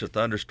and watched the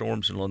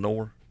thunderstorms in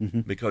Lenoir,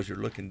 because you're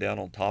looking down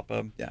on top of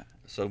them. Yeah.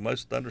 So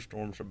most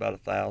thunderstorms are about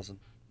 1,000,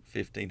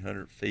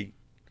 1,500 feet.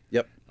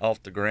 Yep.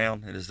 Off the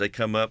ground, and as they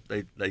come up,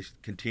 they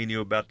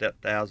continue about that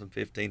 1,000,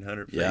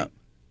 1,500 feet. Yeah.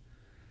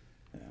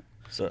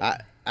 So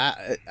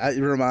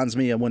it reminds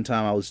me of one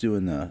time I was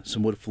doing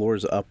some wood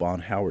floors up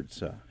on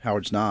Howard's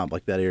Knob,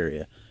 like that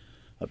area,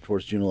 up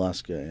towards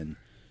Junaluska, and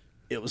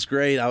it was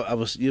great.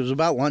 It was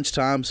about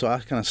lunchtime, so I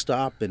kind of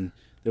stopped, and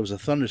there was a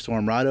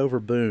thunderstorm right over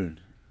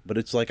Boone, but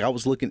it's like I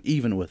was looking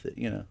even with it.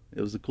 You know,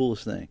 it was the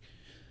coolest thing.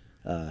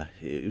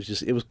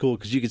 It was cool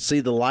because you could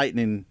see the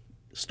lightning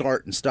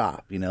start and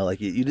stop, you know, like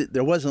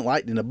there wasn't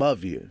lightning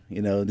above you, you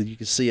know, that you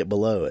could see it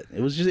below it. It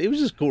was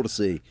just cool to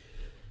see.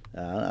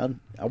 I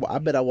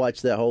bet I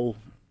watched that whole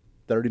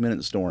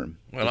 30-minute storm.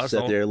 Well, I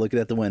sat there looking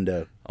at the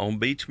window on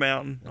Beach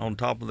Mountain on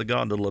top of the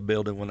gondola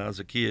building when I was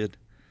a kid,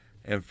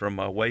 and from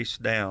my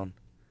waist down,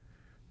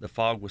 the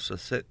fog was so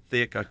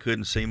thick I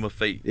couldn't see my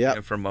feet. Yeah.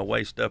 And from my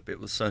waist up,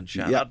 it was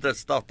sunshine. Yep. I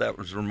just thought that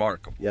was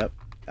remarkable. Yep,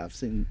 I've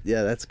seen.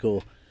 Yeah, that's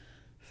cool.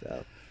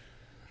 So.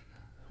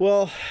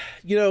 Well,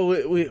 you know,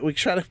 we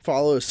try to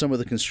follow some of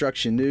the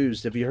construction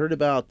news. Have you heard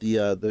about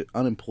the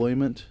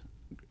unemployment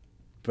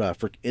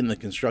in the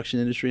construction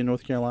industry in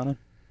North Carolina?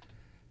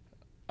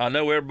 I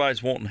know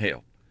everybody's wanting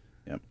help.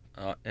 Yep.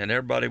 And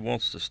everybody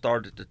wants to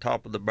start at the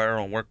top of the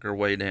barrel and work their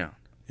way down.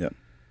 Yep.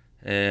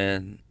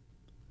 And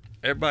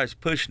everybody's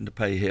pushing to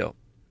pay help,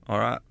 all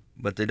right?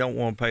 But they don't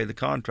want to pay the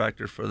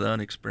contractor for the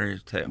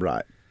unexperienced help.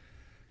 Right.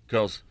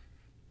 Because,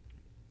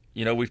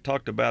 you know, we've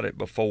talked about it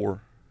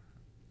before,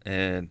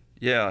 and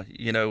yeah,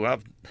 you know, I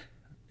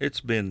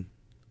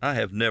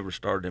have never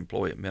started an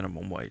employee at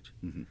minimum wage.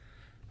 Mm-hmm.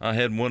 I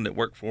had one that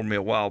worked for me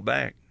a while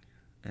back,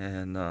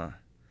 and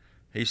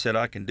he said,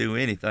 I can do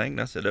anything.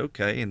 And I said,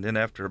 okay. And then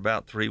after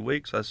about 3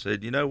 weeks, I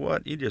said, you know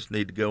what? You just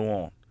need to go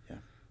on. Yeah.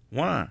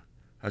 Why?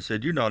 I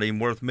said, you're not even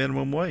worth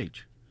minimum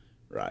wage.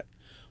 Right.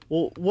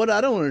 Well, what I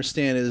don't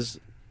understand is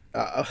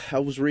I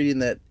was reading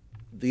that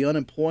the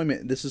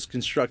unemployment, this is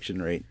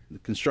construction rate, the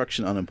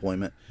construction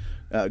unemployment,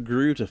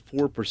 grew to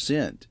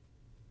 4%.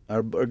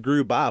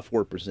 Grew by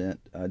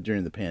 4%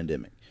 during the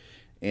pandemic.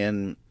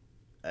 And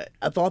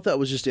I thought that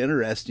was just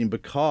interesting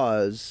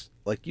because,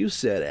 like you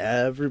said,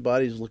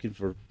 everybody's looking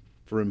for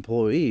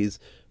employees,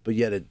 but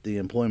yet the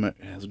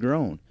employment has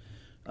grown.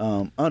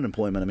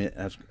 Unemployment, I mean,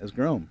 has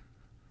grown.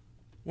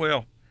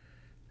 Well,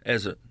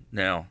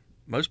 now,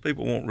 most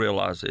people won't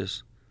realize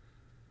this,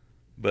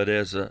 But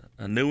as a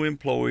new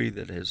employee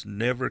that has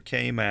never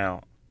came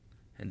out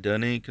and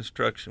done any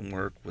construction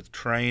work with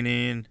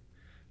training,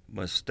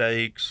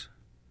 mistakes,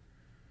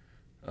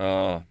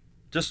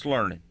 just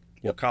learning,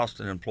 will cost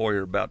an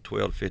employer about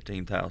 $12,000 to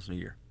 $15,000 a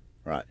year.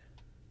 Right.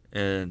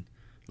 And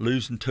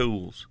losing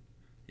tools,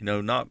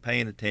 not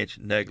paying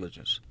attention,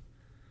 negligence.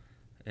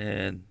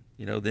 And,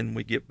 then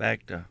we get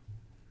back to,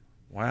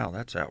 wow,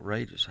 that's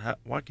outrageous.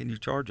 Why can you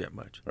charge that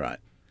much? Right.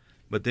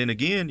 But then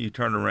again, you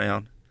turn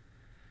around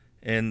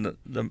and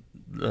the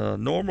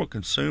normal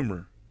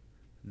consumer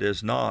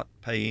does not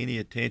pay any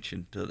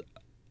attention to the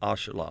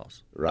OSHA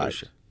laws. Right.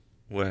 OSHA,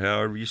 well,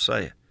 however you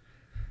say it.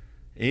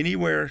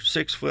 Anywhere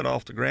 6 foot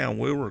off the ground,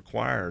 we're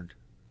required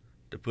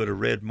to put a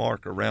red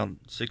mark around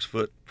 6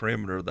 foot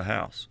perimeter of the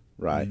house.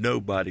 Right.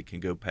 Nobody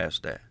can go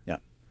past that. Yeah.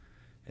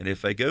 And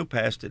if they go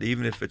past it,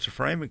 even if it's a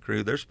framing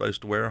crew, they're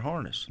supposed to wear a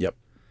harness. Yep.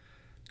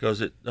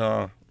 Because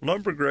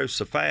lumber grows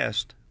so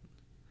fast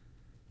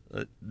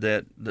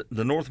that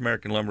the North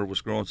American lumber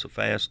was growing so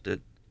fast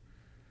that,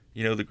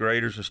 the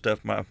graders and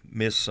stuff might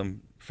miss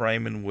some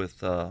framing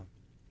with,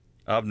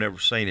 I've never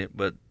seen it,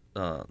 but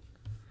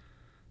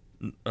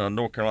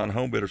North Carolina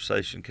Home Builder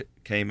Association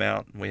came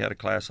out and we had a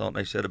class on it, and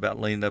they said about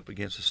leaning up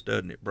against a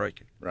stud and it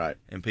breaking. Right.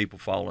 And people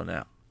falling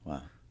out.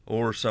 Wow.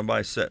 Or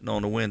somebody sitting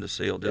on the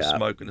windowsill just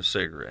smoking a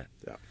cigarette.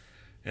 Yeah.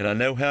 And I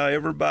know how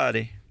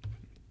everybody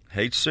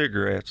hates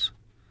cigarettes,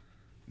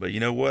 but you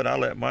know what? I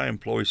let my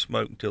employees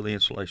smoke until the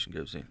insulation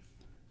goes in.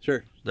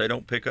 Sure. They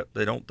don't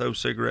throw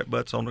cigarette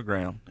butts on the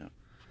ground. Yeah.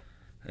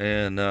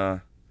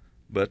 And,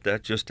 but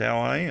that's just how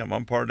I am.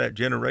 I'm part of that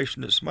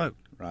generation that smoked.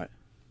 Right.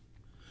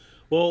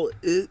 Well,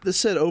 this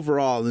said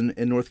overall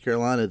in North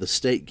Carolina, the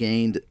state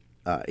gained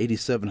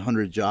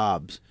 8,700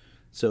 jobs.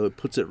 So it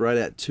puts it right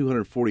at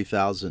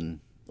 240,000,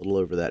 a little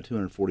over that,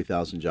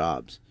 240,000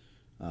 jobs,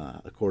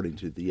 according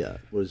to the,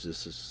 what is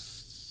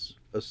this,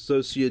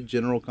 Associate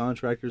General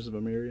Contractors of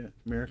America?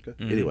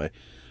 Mm-hmm. Anyway,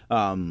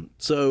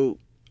 so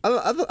I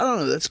don't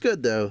know. That's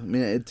good, though. I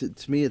mean,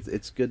 to me,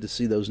 it's good to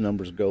see those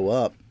numbers go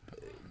up.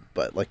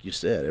 But like you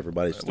said,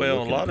 everybody's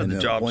still a lot of the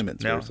jobs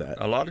now, that.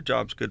 a lot of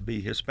jobs could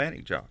be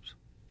Hispanic jobs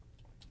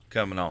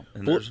coming on,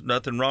 and there's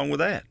nothing wrong with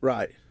that.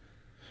 Right.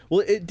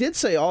 Well, it did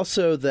say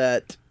also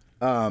that.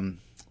 Let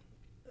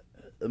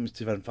me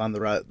see if I can find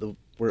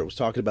where it was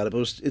talking about it.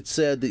 But it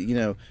said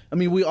that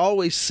we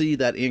always see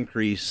that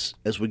increase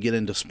as we get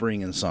into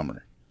spring and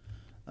summer,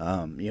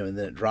 and then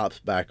it drops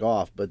back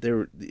off. But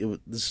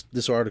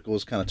this article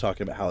is kind of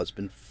talking about how it's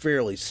been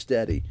fairly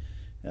steady,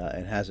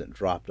 and hasn't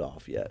dropped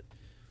off yet.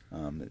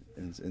 And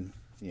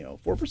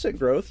 4%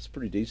 growth is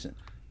pretty decent.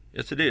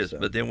 Yes, it is. So.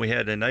 But then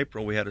in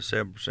April, we had a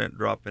 7%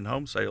 drop in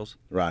home sales.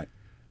 Right.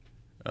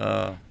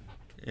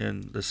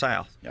 In the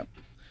South. Yep.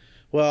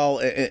 Well,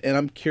 and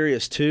I'm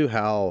curious too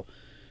how,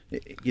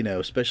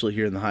 especially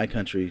here in the high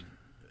country,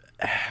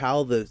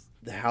 how the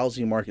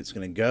housing market's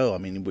going to go. I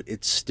mean,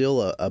 it's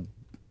still a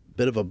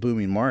bit of a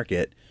booming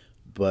market,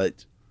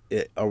 but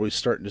are we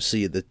starting to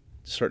see it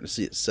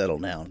settle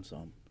down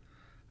some?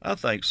 I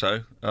think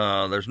so.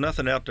 There's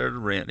nothing out there to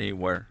rent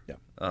anywhere. Yeah.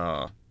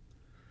 A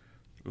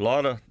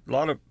lot of.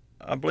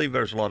 I believe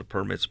there's a lot of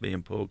permits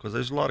being pulled because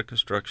there's a lot of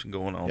construction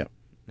going on. Yep.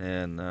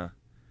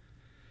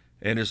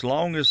 And as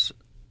long as,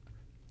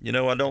 I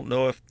don't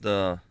know if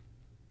the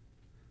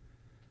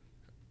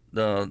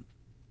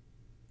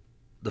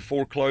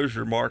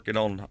foreclosure market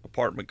on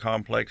apartment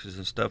complexes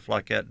and stuff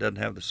like that doesn't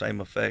have the same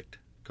effect,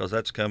 because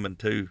that's coming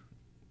too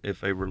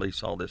if they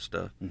release all this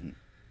stuff. Mm-hmm.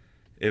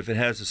 If it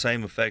has the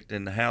same effect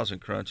in the housing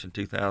crunch in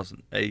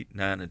 2008,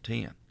 9, and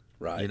 10.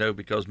 Right.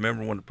 Because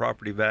remember when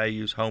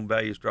the home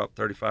values dropped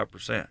 35%.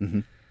 Mm-hmm.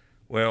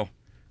 Well,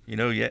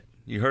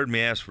 you heard me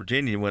ask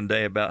Virginia one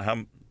day about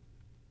how.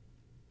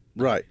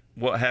 Right.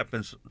 What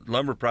happens?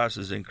 Lumber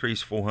prices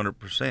increase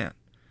 400%.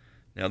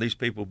 Now these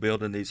people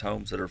building these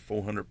homes that are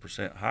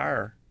 400%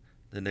 higher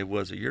than they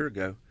was a year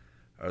ago,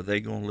 are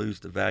they going to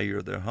lose the value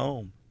of their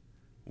home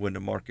when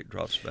the market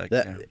drops back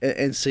down?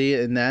 And see,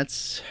 and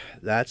that's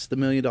the $1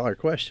 million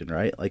question,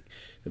 right? Like,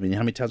 I mean,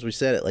 how many times we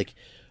said it? Like,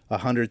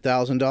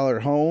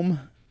 $100,000 home,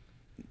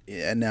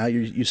 and now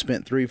you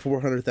spent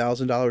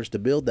 $300,000-$400,000 to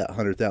build that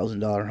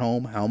 $100,000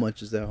 home. How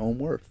much is that home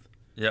worth?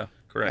 Yeah,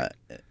 correct.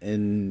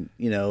 And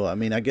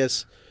I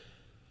guess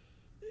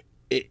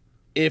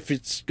if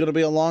it's going to be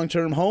a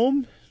long-term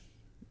home,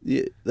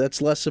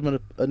 that's less of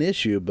an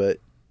issue. But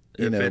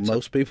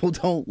most people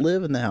don't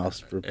live in the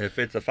house if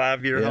it's a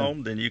 5-year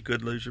home, then you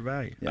could lose your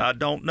value. Yeah. I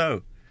don't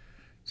know.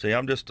 See,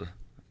 I'm just a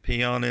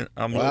peon.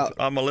 I'm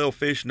a little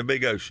fish in the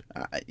big ocean.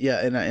 I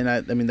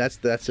mean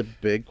that's a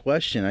big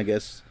question. I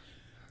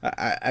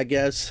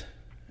guess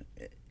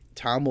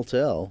time will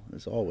tell,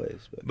 as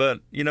always.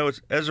 But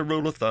it's, as a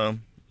rule of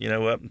thumb,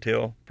 up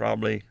until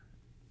probably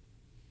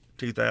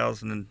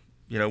 2000, and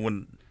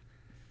when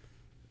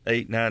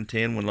 8, 9,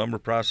 10, when lumber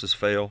prices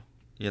fell,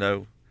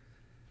 it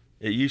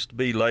used to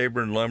be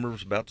labor and lumber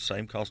was about the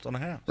same cost on a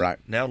house. Right.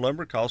 Now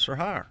lumber costs are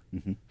higher.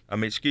 Mm-hmm. I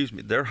mean,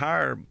 they're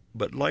higher,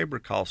 but labor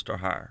costs are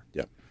higher.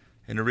 Yep.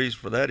 And the reason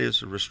for that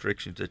is the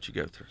restrictions that you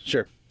go through.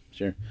 Sure.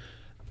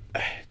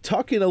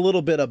 talking a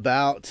little bit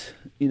about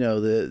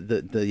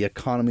the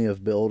economy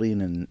of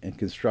building and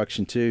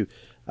construction too.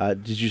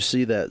 Did you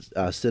see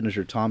that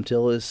Senator Tom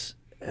Tillis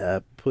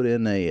put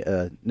in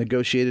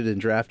negotiated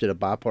and drafted a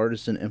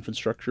bipartisan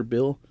infrastructure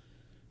bill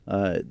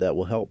that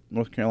will help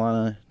North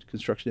Carolina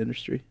construction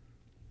industry?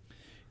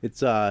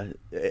 It's I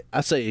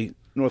say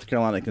North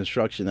Carolina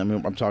construction. I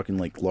mean, I'm talking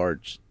like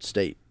large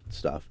state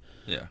stuff.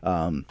 Yeah.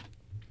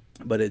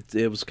 But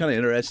it was kind of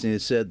interesting.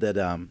 It said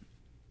that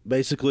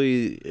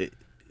basically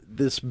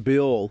this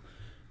bill,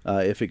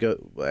 if it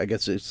I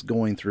guess it's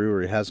going through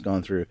or it has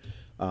gone through,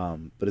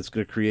 but it's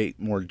going to create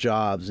more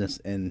jobs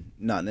and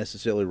not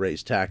necessarily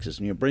raise taxes.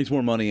 And, it brings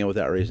more money in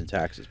without raising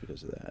taxes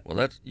because of that. Well,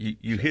 that's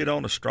you hit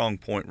on a strong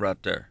point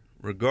right there.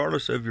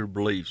 Regardless of your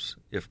beliefs,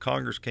 if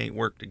Congress can't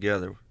work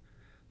together,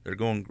 they're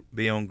going to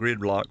be on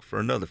gridlock for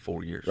another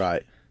 4 years.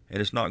 Right.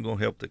 And it's not going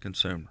to help the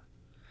consumer.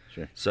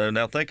 Sure. So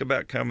now think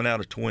about coming out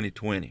of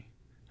 2020,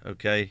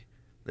 okay?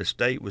 The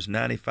state was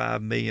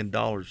 $95 million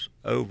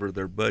over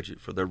their budget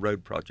for their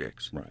road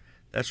projects. Right.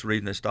 That's the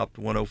reason they stopped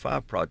the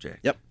 105 project.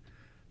 Yep.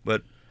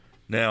 But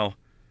now,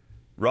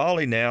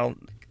 Raleigh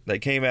they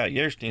came out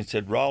yesterday and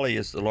said Raleigh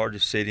is the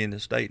largest city in the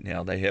state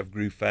now. They have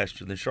grew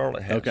faster than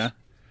Charlotte has. Okay.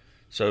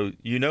 So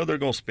they're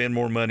going to spend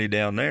more money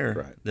down there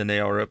right. than they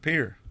are up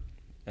here.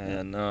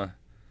 And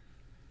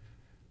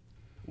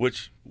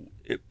which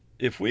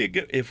if we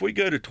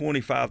go to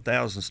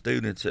 25,000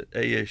 students at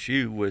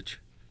ASU, which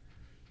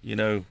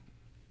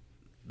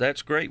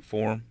that's great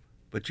for them,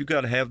 but you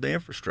got to have the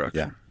infrastructure.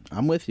 Yeah,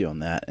 I'm with you on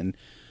that. And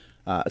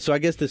so I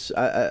guess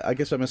I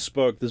guess I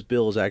misspoke. This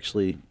bill is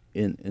actually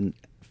in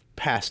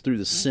passed through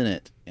the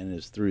Senate and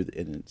is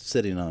it's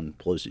sitting on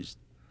Pelosi's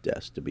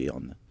desk to be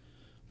on the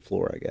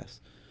floor, I guess.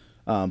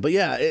 But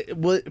yeah, it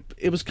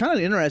was kind of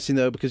interesting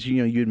though, because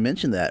you had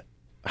mentioned that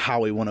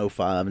Highway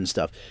 105 and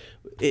stuff.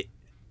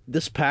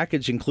 This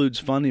package includes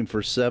funding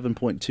for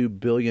 $7.2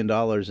 billion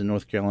in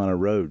North Carolina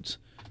roads.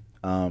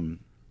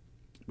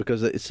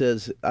 Because it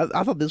says,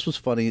 I thought this was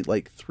funny,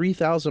 like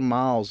 3,000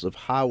 miles of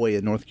highway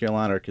in North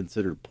Carolina are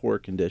considered poor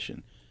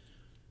condition.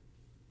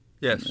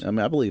 Yes. I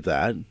mean, I believe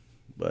that,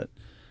 but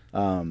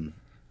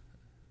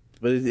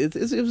it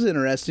was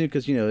interesting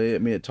because,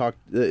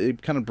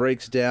 it kind of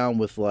breaks down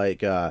with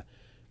like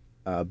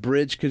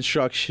bridge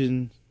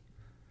construction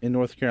in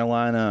North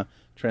Carolina,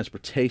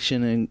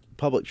 transportation and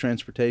public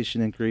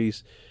transportation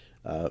increase,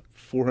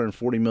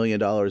 $440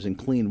 million in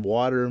clean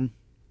water.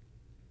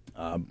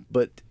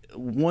 But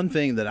one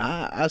thing that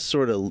I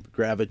sort of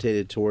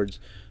gravitated towards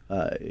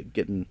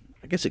getting,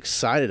 I guess,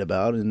 excited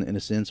about in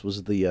a sense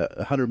was the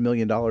 $100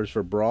 million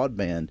for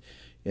broadband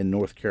in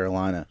North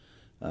Carolina,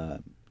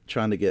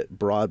 trying to get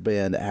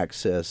broadband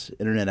access,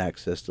 internet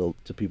access to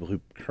people who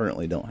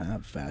currently don't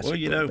have fast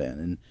broadband.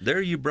 And there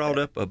you brought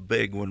up a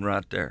big one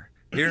right there.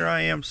 Here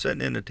I am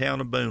sitting in the town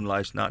of Boone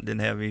last night,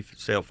 didn't have any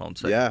cell phone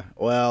signal. Yeah,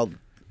 well,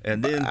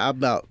 and then I'm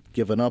about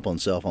giving up on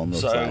cell phone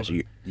this last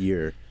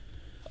year.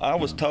 I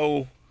was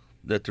told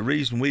that the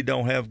reason we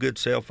don't have good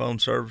cell phone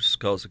service is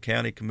because the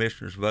county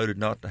commissioners voted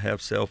not to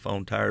have cell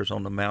phone towers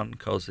on the mountain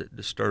because it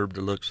disturbed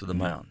the looks of the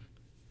mountain.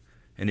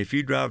 And if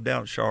you drive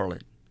down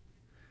Charlotte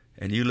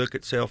and you look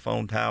at cell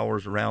phone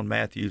towers around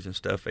Matthews and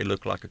stuff, they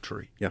look like a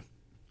tree. Yeah.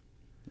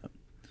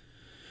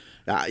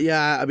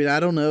 Yeah, I mean, I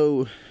don't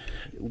know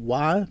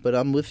why, but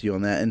I'm with you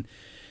on that. And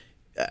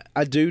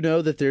I do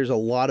know that there's a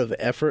lot of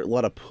effort, a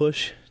lot of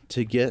push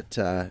to get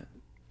I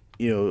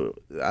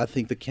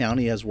think the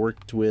county has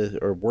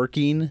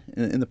working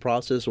in the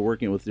process of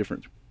working with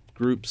different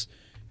groups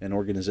and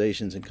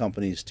organizations and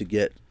companies to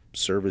get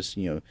service,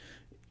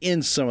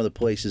 in some of the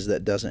places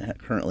that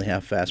doesn't currently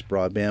have fast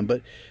broadband.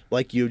 But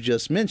like you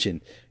just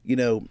mentioned,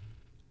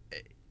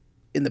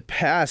 in the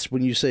past,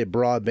 when you say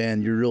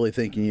broadband, you're really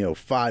thinking,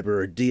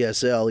 fiber or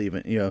DSL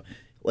even,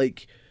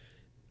 like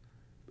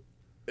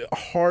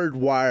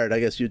hardwired, I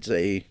guess you'd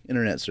say,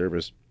 internet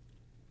service.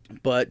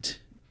 But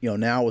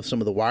now with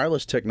some of the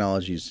wireless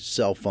technologies,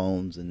 cell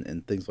phones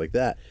and things like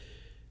that,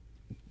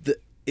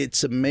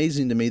 it's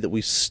amazing to me that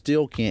we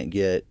still can't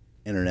get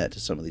internet to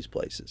some of these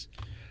places.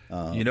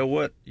 You know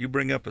what? You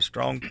bring up a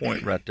strong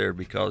point right there,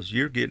 because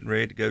you're getting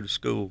ready to go to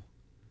school,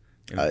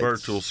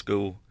 virtual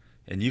school,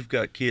 and you've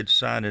got kids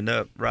signing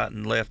up right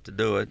and left to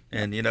do it.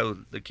 And,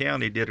 the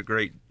county did a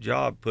great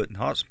job putting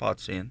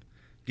hotspots in,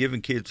 giving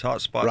kids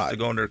hotspots to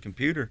go on their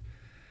computer.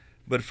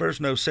 But if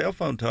there's no cell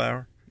phone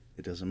tower,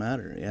 it doesn't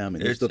matter. Yeah, I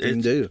mean, there's nothing you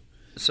can do.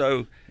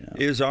 So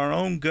is our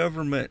own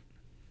government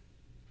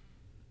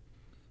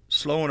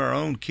slowing our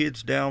own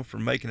kids down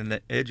from making an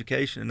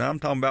education? And I'm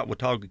talking about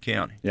Watauga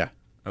County. Yeah.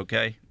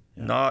 Okay?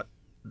 Yeah. Not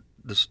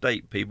the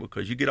state people,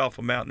 because you get off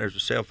a mountain, there's a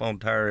cell phone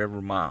tower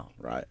every mile.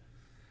 Right.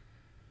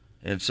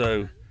 And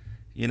so,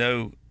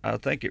 I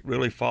think it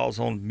really falls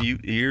on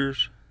mute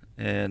ears,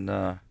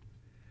 and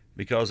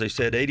because they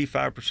said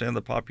 85% of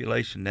the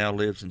population now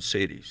lives in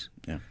cities.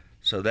 Yeah.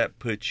 So that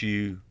puts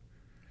you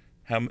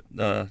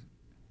 15%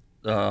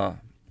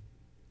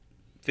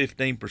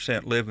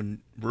 live in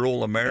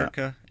rural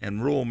America,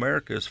 and rural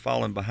America is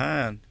falling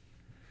behind.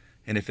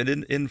 And if it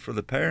isn't for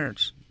the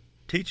parents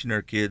teaching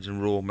their kids in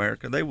rural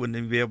America, they wouldn't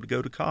even be able to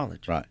go to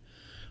college. Right.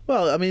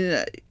 Well, I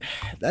mean,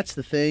 that's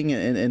the thing,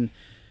 and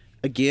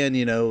again,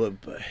 you know,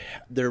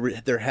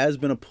 there has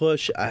been a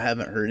push. I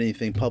haven't heard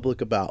anything public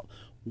about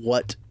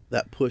what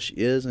that push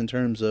is in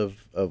terms of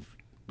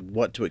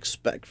what to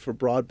expect for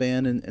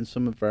broadband in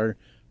some of our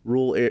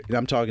rural areas.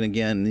 I'm talking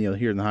again, you know,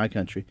 here in the high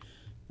country,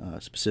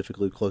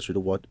 specifically closer to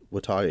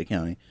Watauga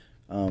County.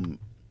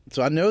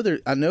 So I know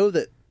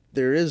that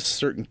there is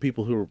certain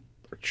people who are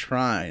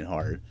trying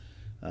hard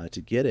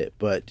to get it,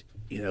 but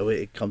you know,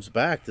 it comes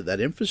back to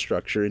that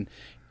infrastructure, and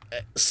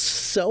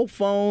cell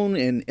phone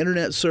and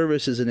internet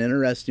service is an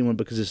interesting one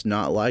because it's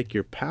not like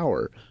your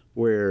power,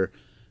 where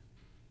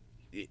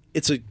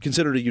it's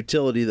considered a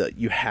utility that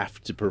you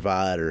have to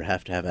provide or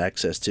have to have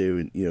access to,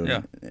 and you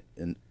know,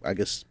 and I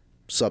guess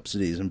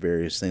subsidies and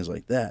various things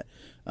like that.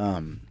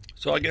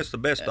 So I guess the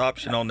best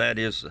option on that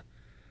is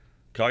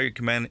call your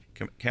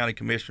county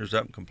commissioners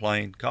up and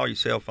complain. Call your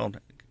cell phone.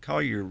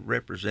 Call your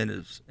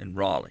representatives in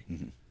Raleigh.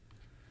 Mm-hmm.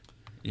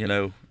 You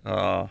know,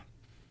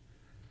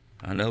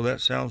 I know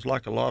that sounds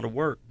like a lot of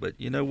work, but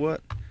you know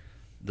what?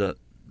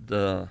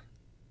 The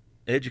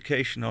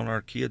education on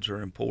our kids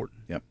are important.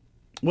 Yep.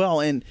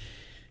 Well, and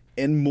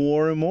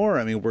more and more.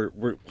 I mean,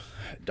 we're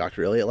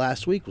Dr. Elliott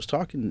last week was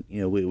talking.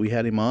 You know, we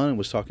had him on and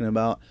was talking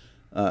about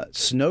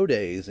snow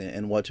days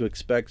and what to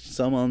expect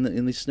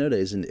in these snow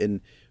days, and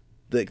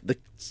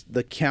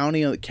the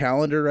county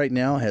calendar right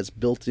now has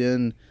built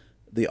in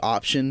the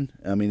option.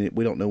 I mean,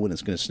 we don't know when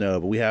it's going to snow,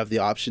 but we have the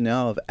option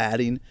now of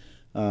adding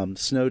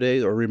snow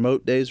days, or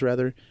remote days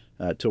rather,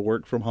 to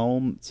work from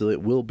home. So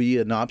it will be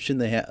an option.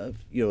 They have,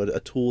 you know, a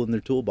tool in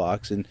their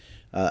toolbox, and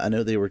I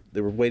know they were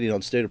waiting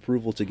on state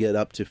approval to get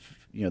up to,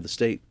 you know, the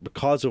state,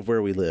 because of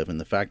where we live and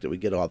the fact that we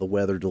get all the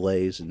weather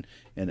delays and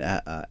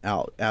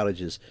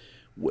outages.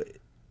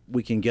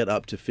 We can get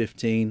up to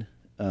 15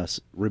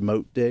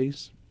 remote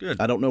days. Good.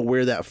 I don't know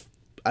where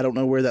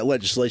that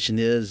legislation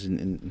is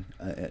and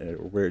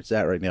where it's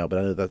at right now, but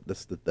I know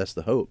that's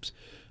the hopes.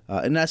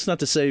 And that's not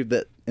to say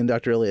that, and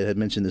Dr. Elliott had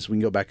mentioned this, we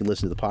can go back and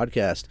listen to the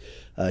podcast.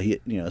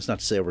 It's not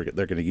to say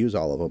they're going to use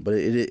all of them, but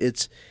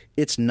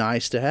it's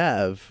nice to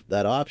have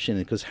that option,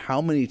 because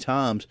how many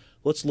times,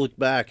 let's look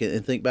back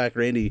and think back,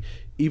 Randy,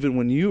 even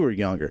when you were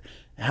younger,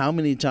 how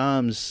many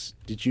times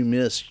did you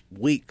miss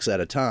weeks at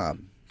a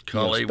time?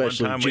 Cully,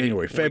 especially one time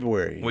January,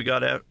 February. We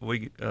got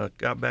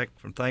back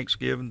from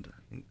Thanksgiving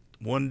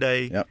one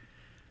day, yep,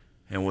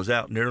 and was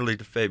out nearly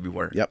to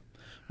February. Yep.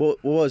 Well,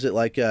 what was it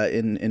like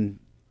in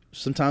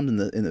sometimes in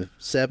the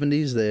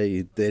 70s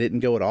they didn't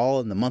go at all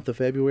in the month of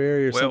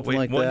February or something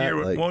like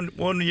that?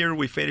 One year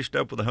we finished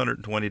up with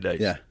 120 days.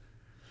 Yeah.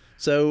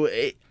 So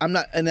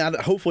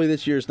hopefully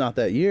this year is not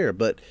that year,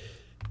 but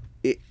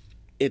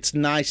it's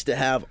nice to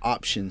have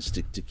options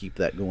to keep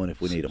that going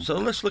if we need them. So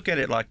let's look at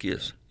it like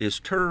this. Is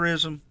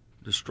tourism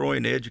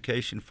destroying the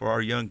education for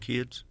our young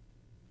kids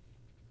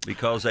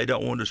because they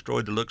don't want to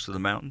destroy the looks of the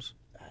mountains?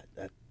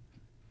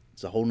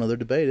 It's a whole nother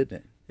debate, isn't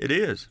it? It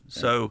is. Yeah.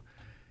 So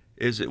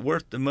is it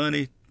worth the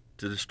money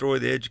to destroy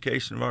the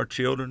education of our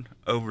children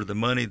over the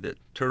money that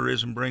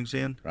tourism brings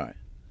in? Right.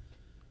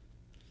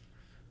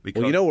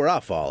 Because, well, you know where I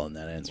fall in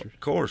that answer. Of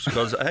course,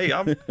 because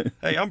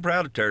I'm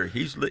proud of Terry.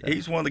 He's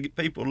one of the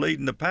people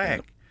leading the pack.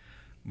 Yeah.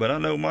 But I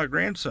know my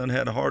grandson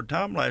had a hard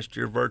time last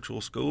year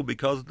virtual school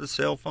because of the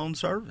cell phone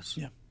service.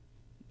 Yeah.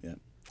 Yeah.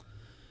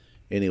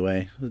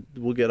 Anyway,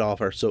 we'll get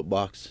off our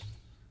soapbox.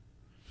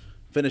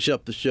 Finish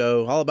up the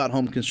show. All about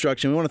home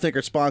construction. We want to thank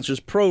our sponsors,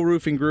 Pro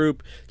Roofing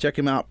Group. Check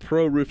them out,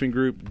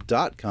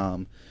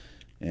 proroofing.com.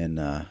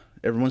 And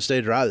everyone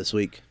stay dry this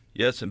week.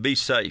 Yes, and be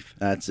safe.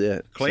 That's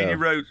it. Clean your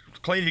roads,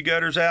 clean your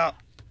gutters out,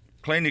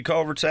 clean your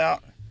culverts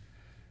out,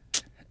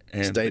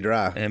 and stay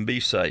dry. And be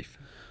safe.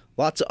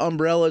 Lots of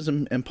umbrellas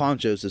and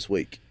ponchos this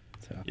week.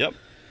 So. Yep.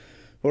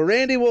 Well,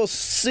 Randy, we'll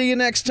see you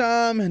next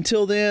time.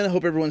 Until then, I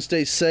hope everyone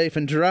stays safe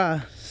and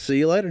dry. See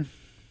you later.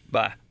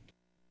 Bye.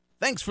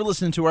 Thanks for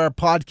listening to our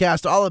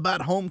podcast all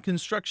about home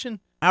construction.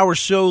 Our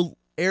show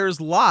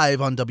airs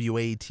live on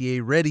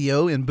WATA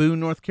Radio in Boone,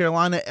 North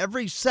Carolina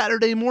every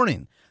Saturday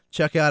morning.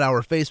 Check out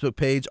our Facebook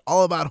page,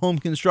 All About Home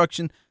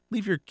Construction.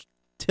 Leave your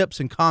tips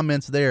and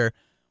comments there.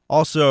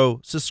 Also,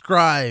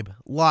 subscribe,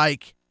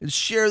 like, and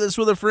share this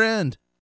with a friend.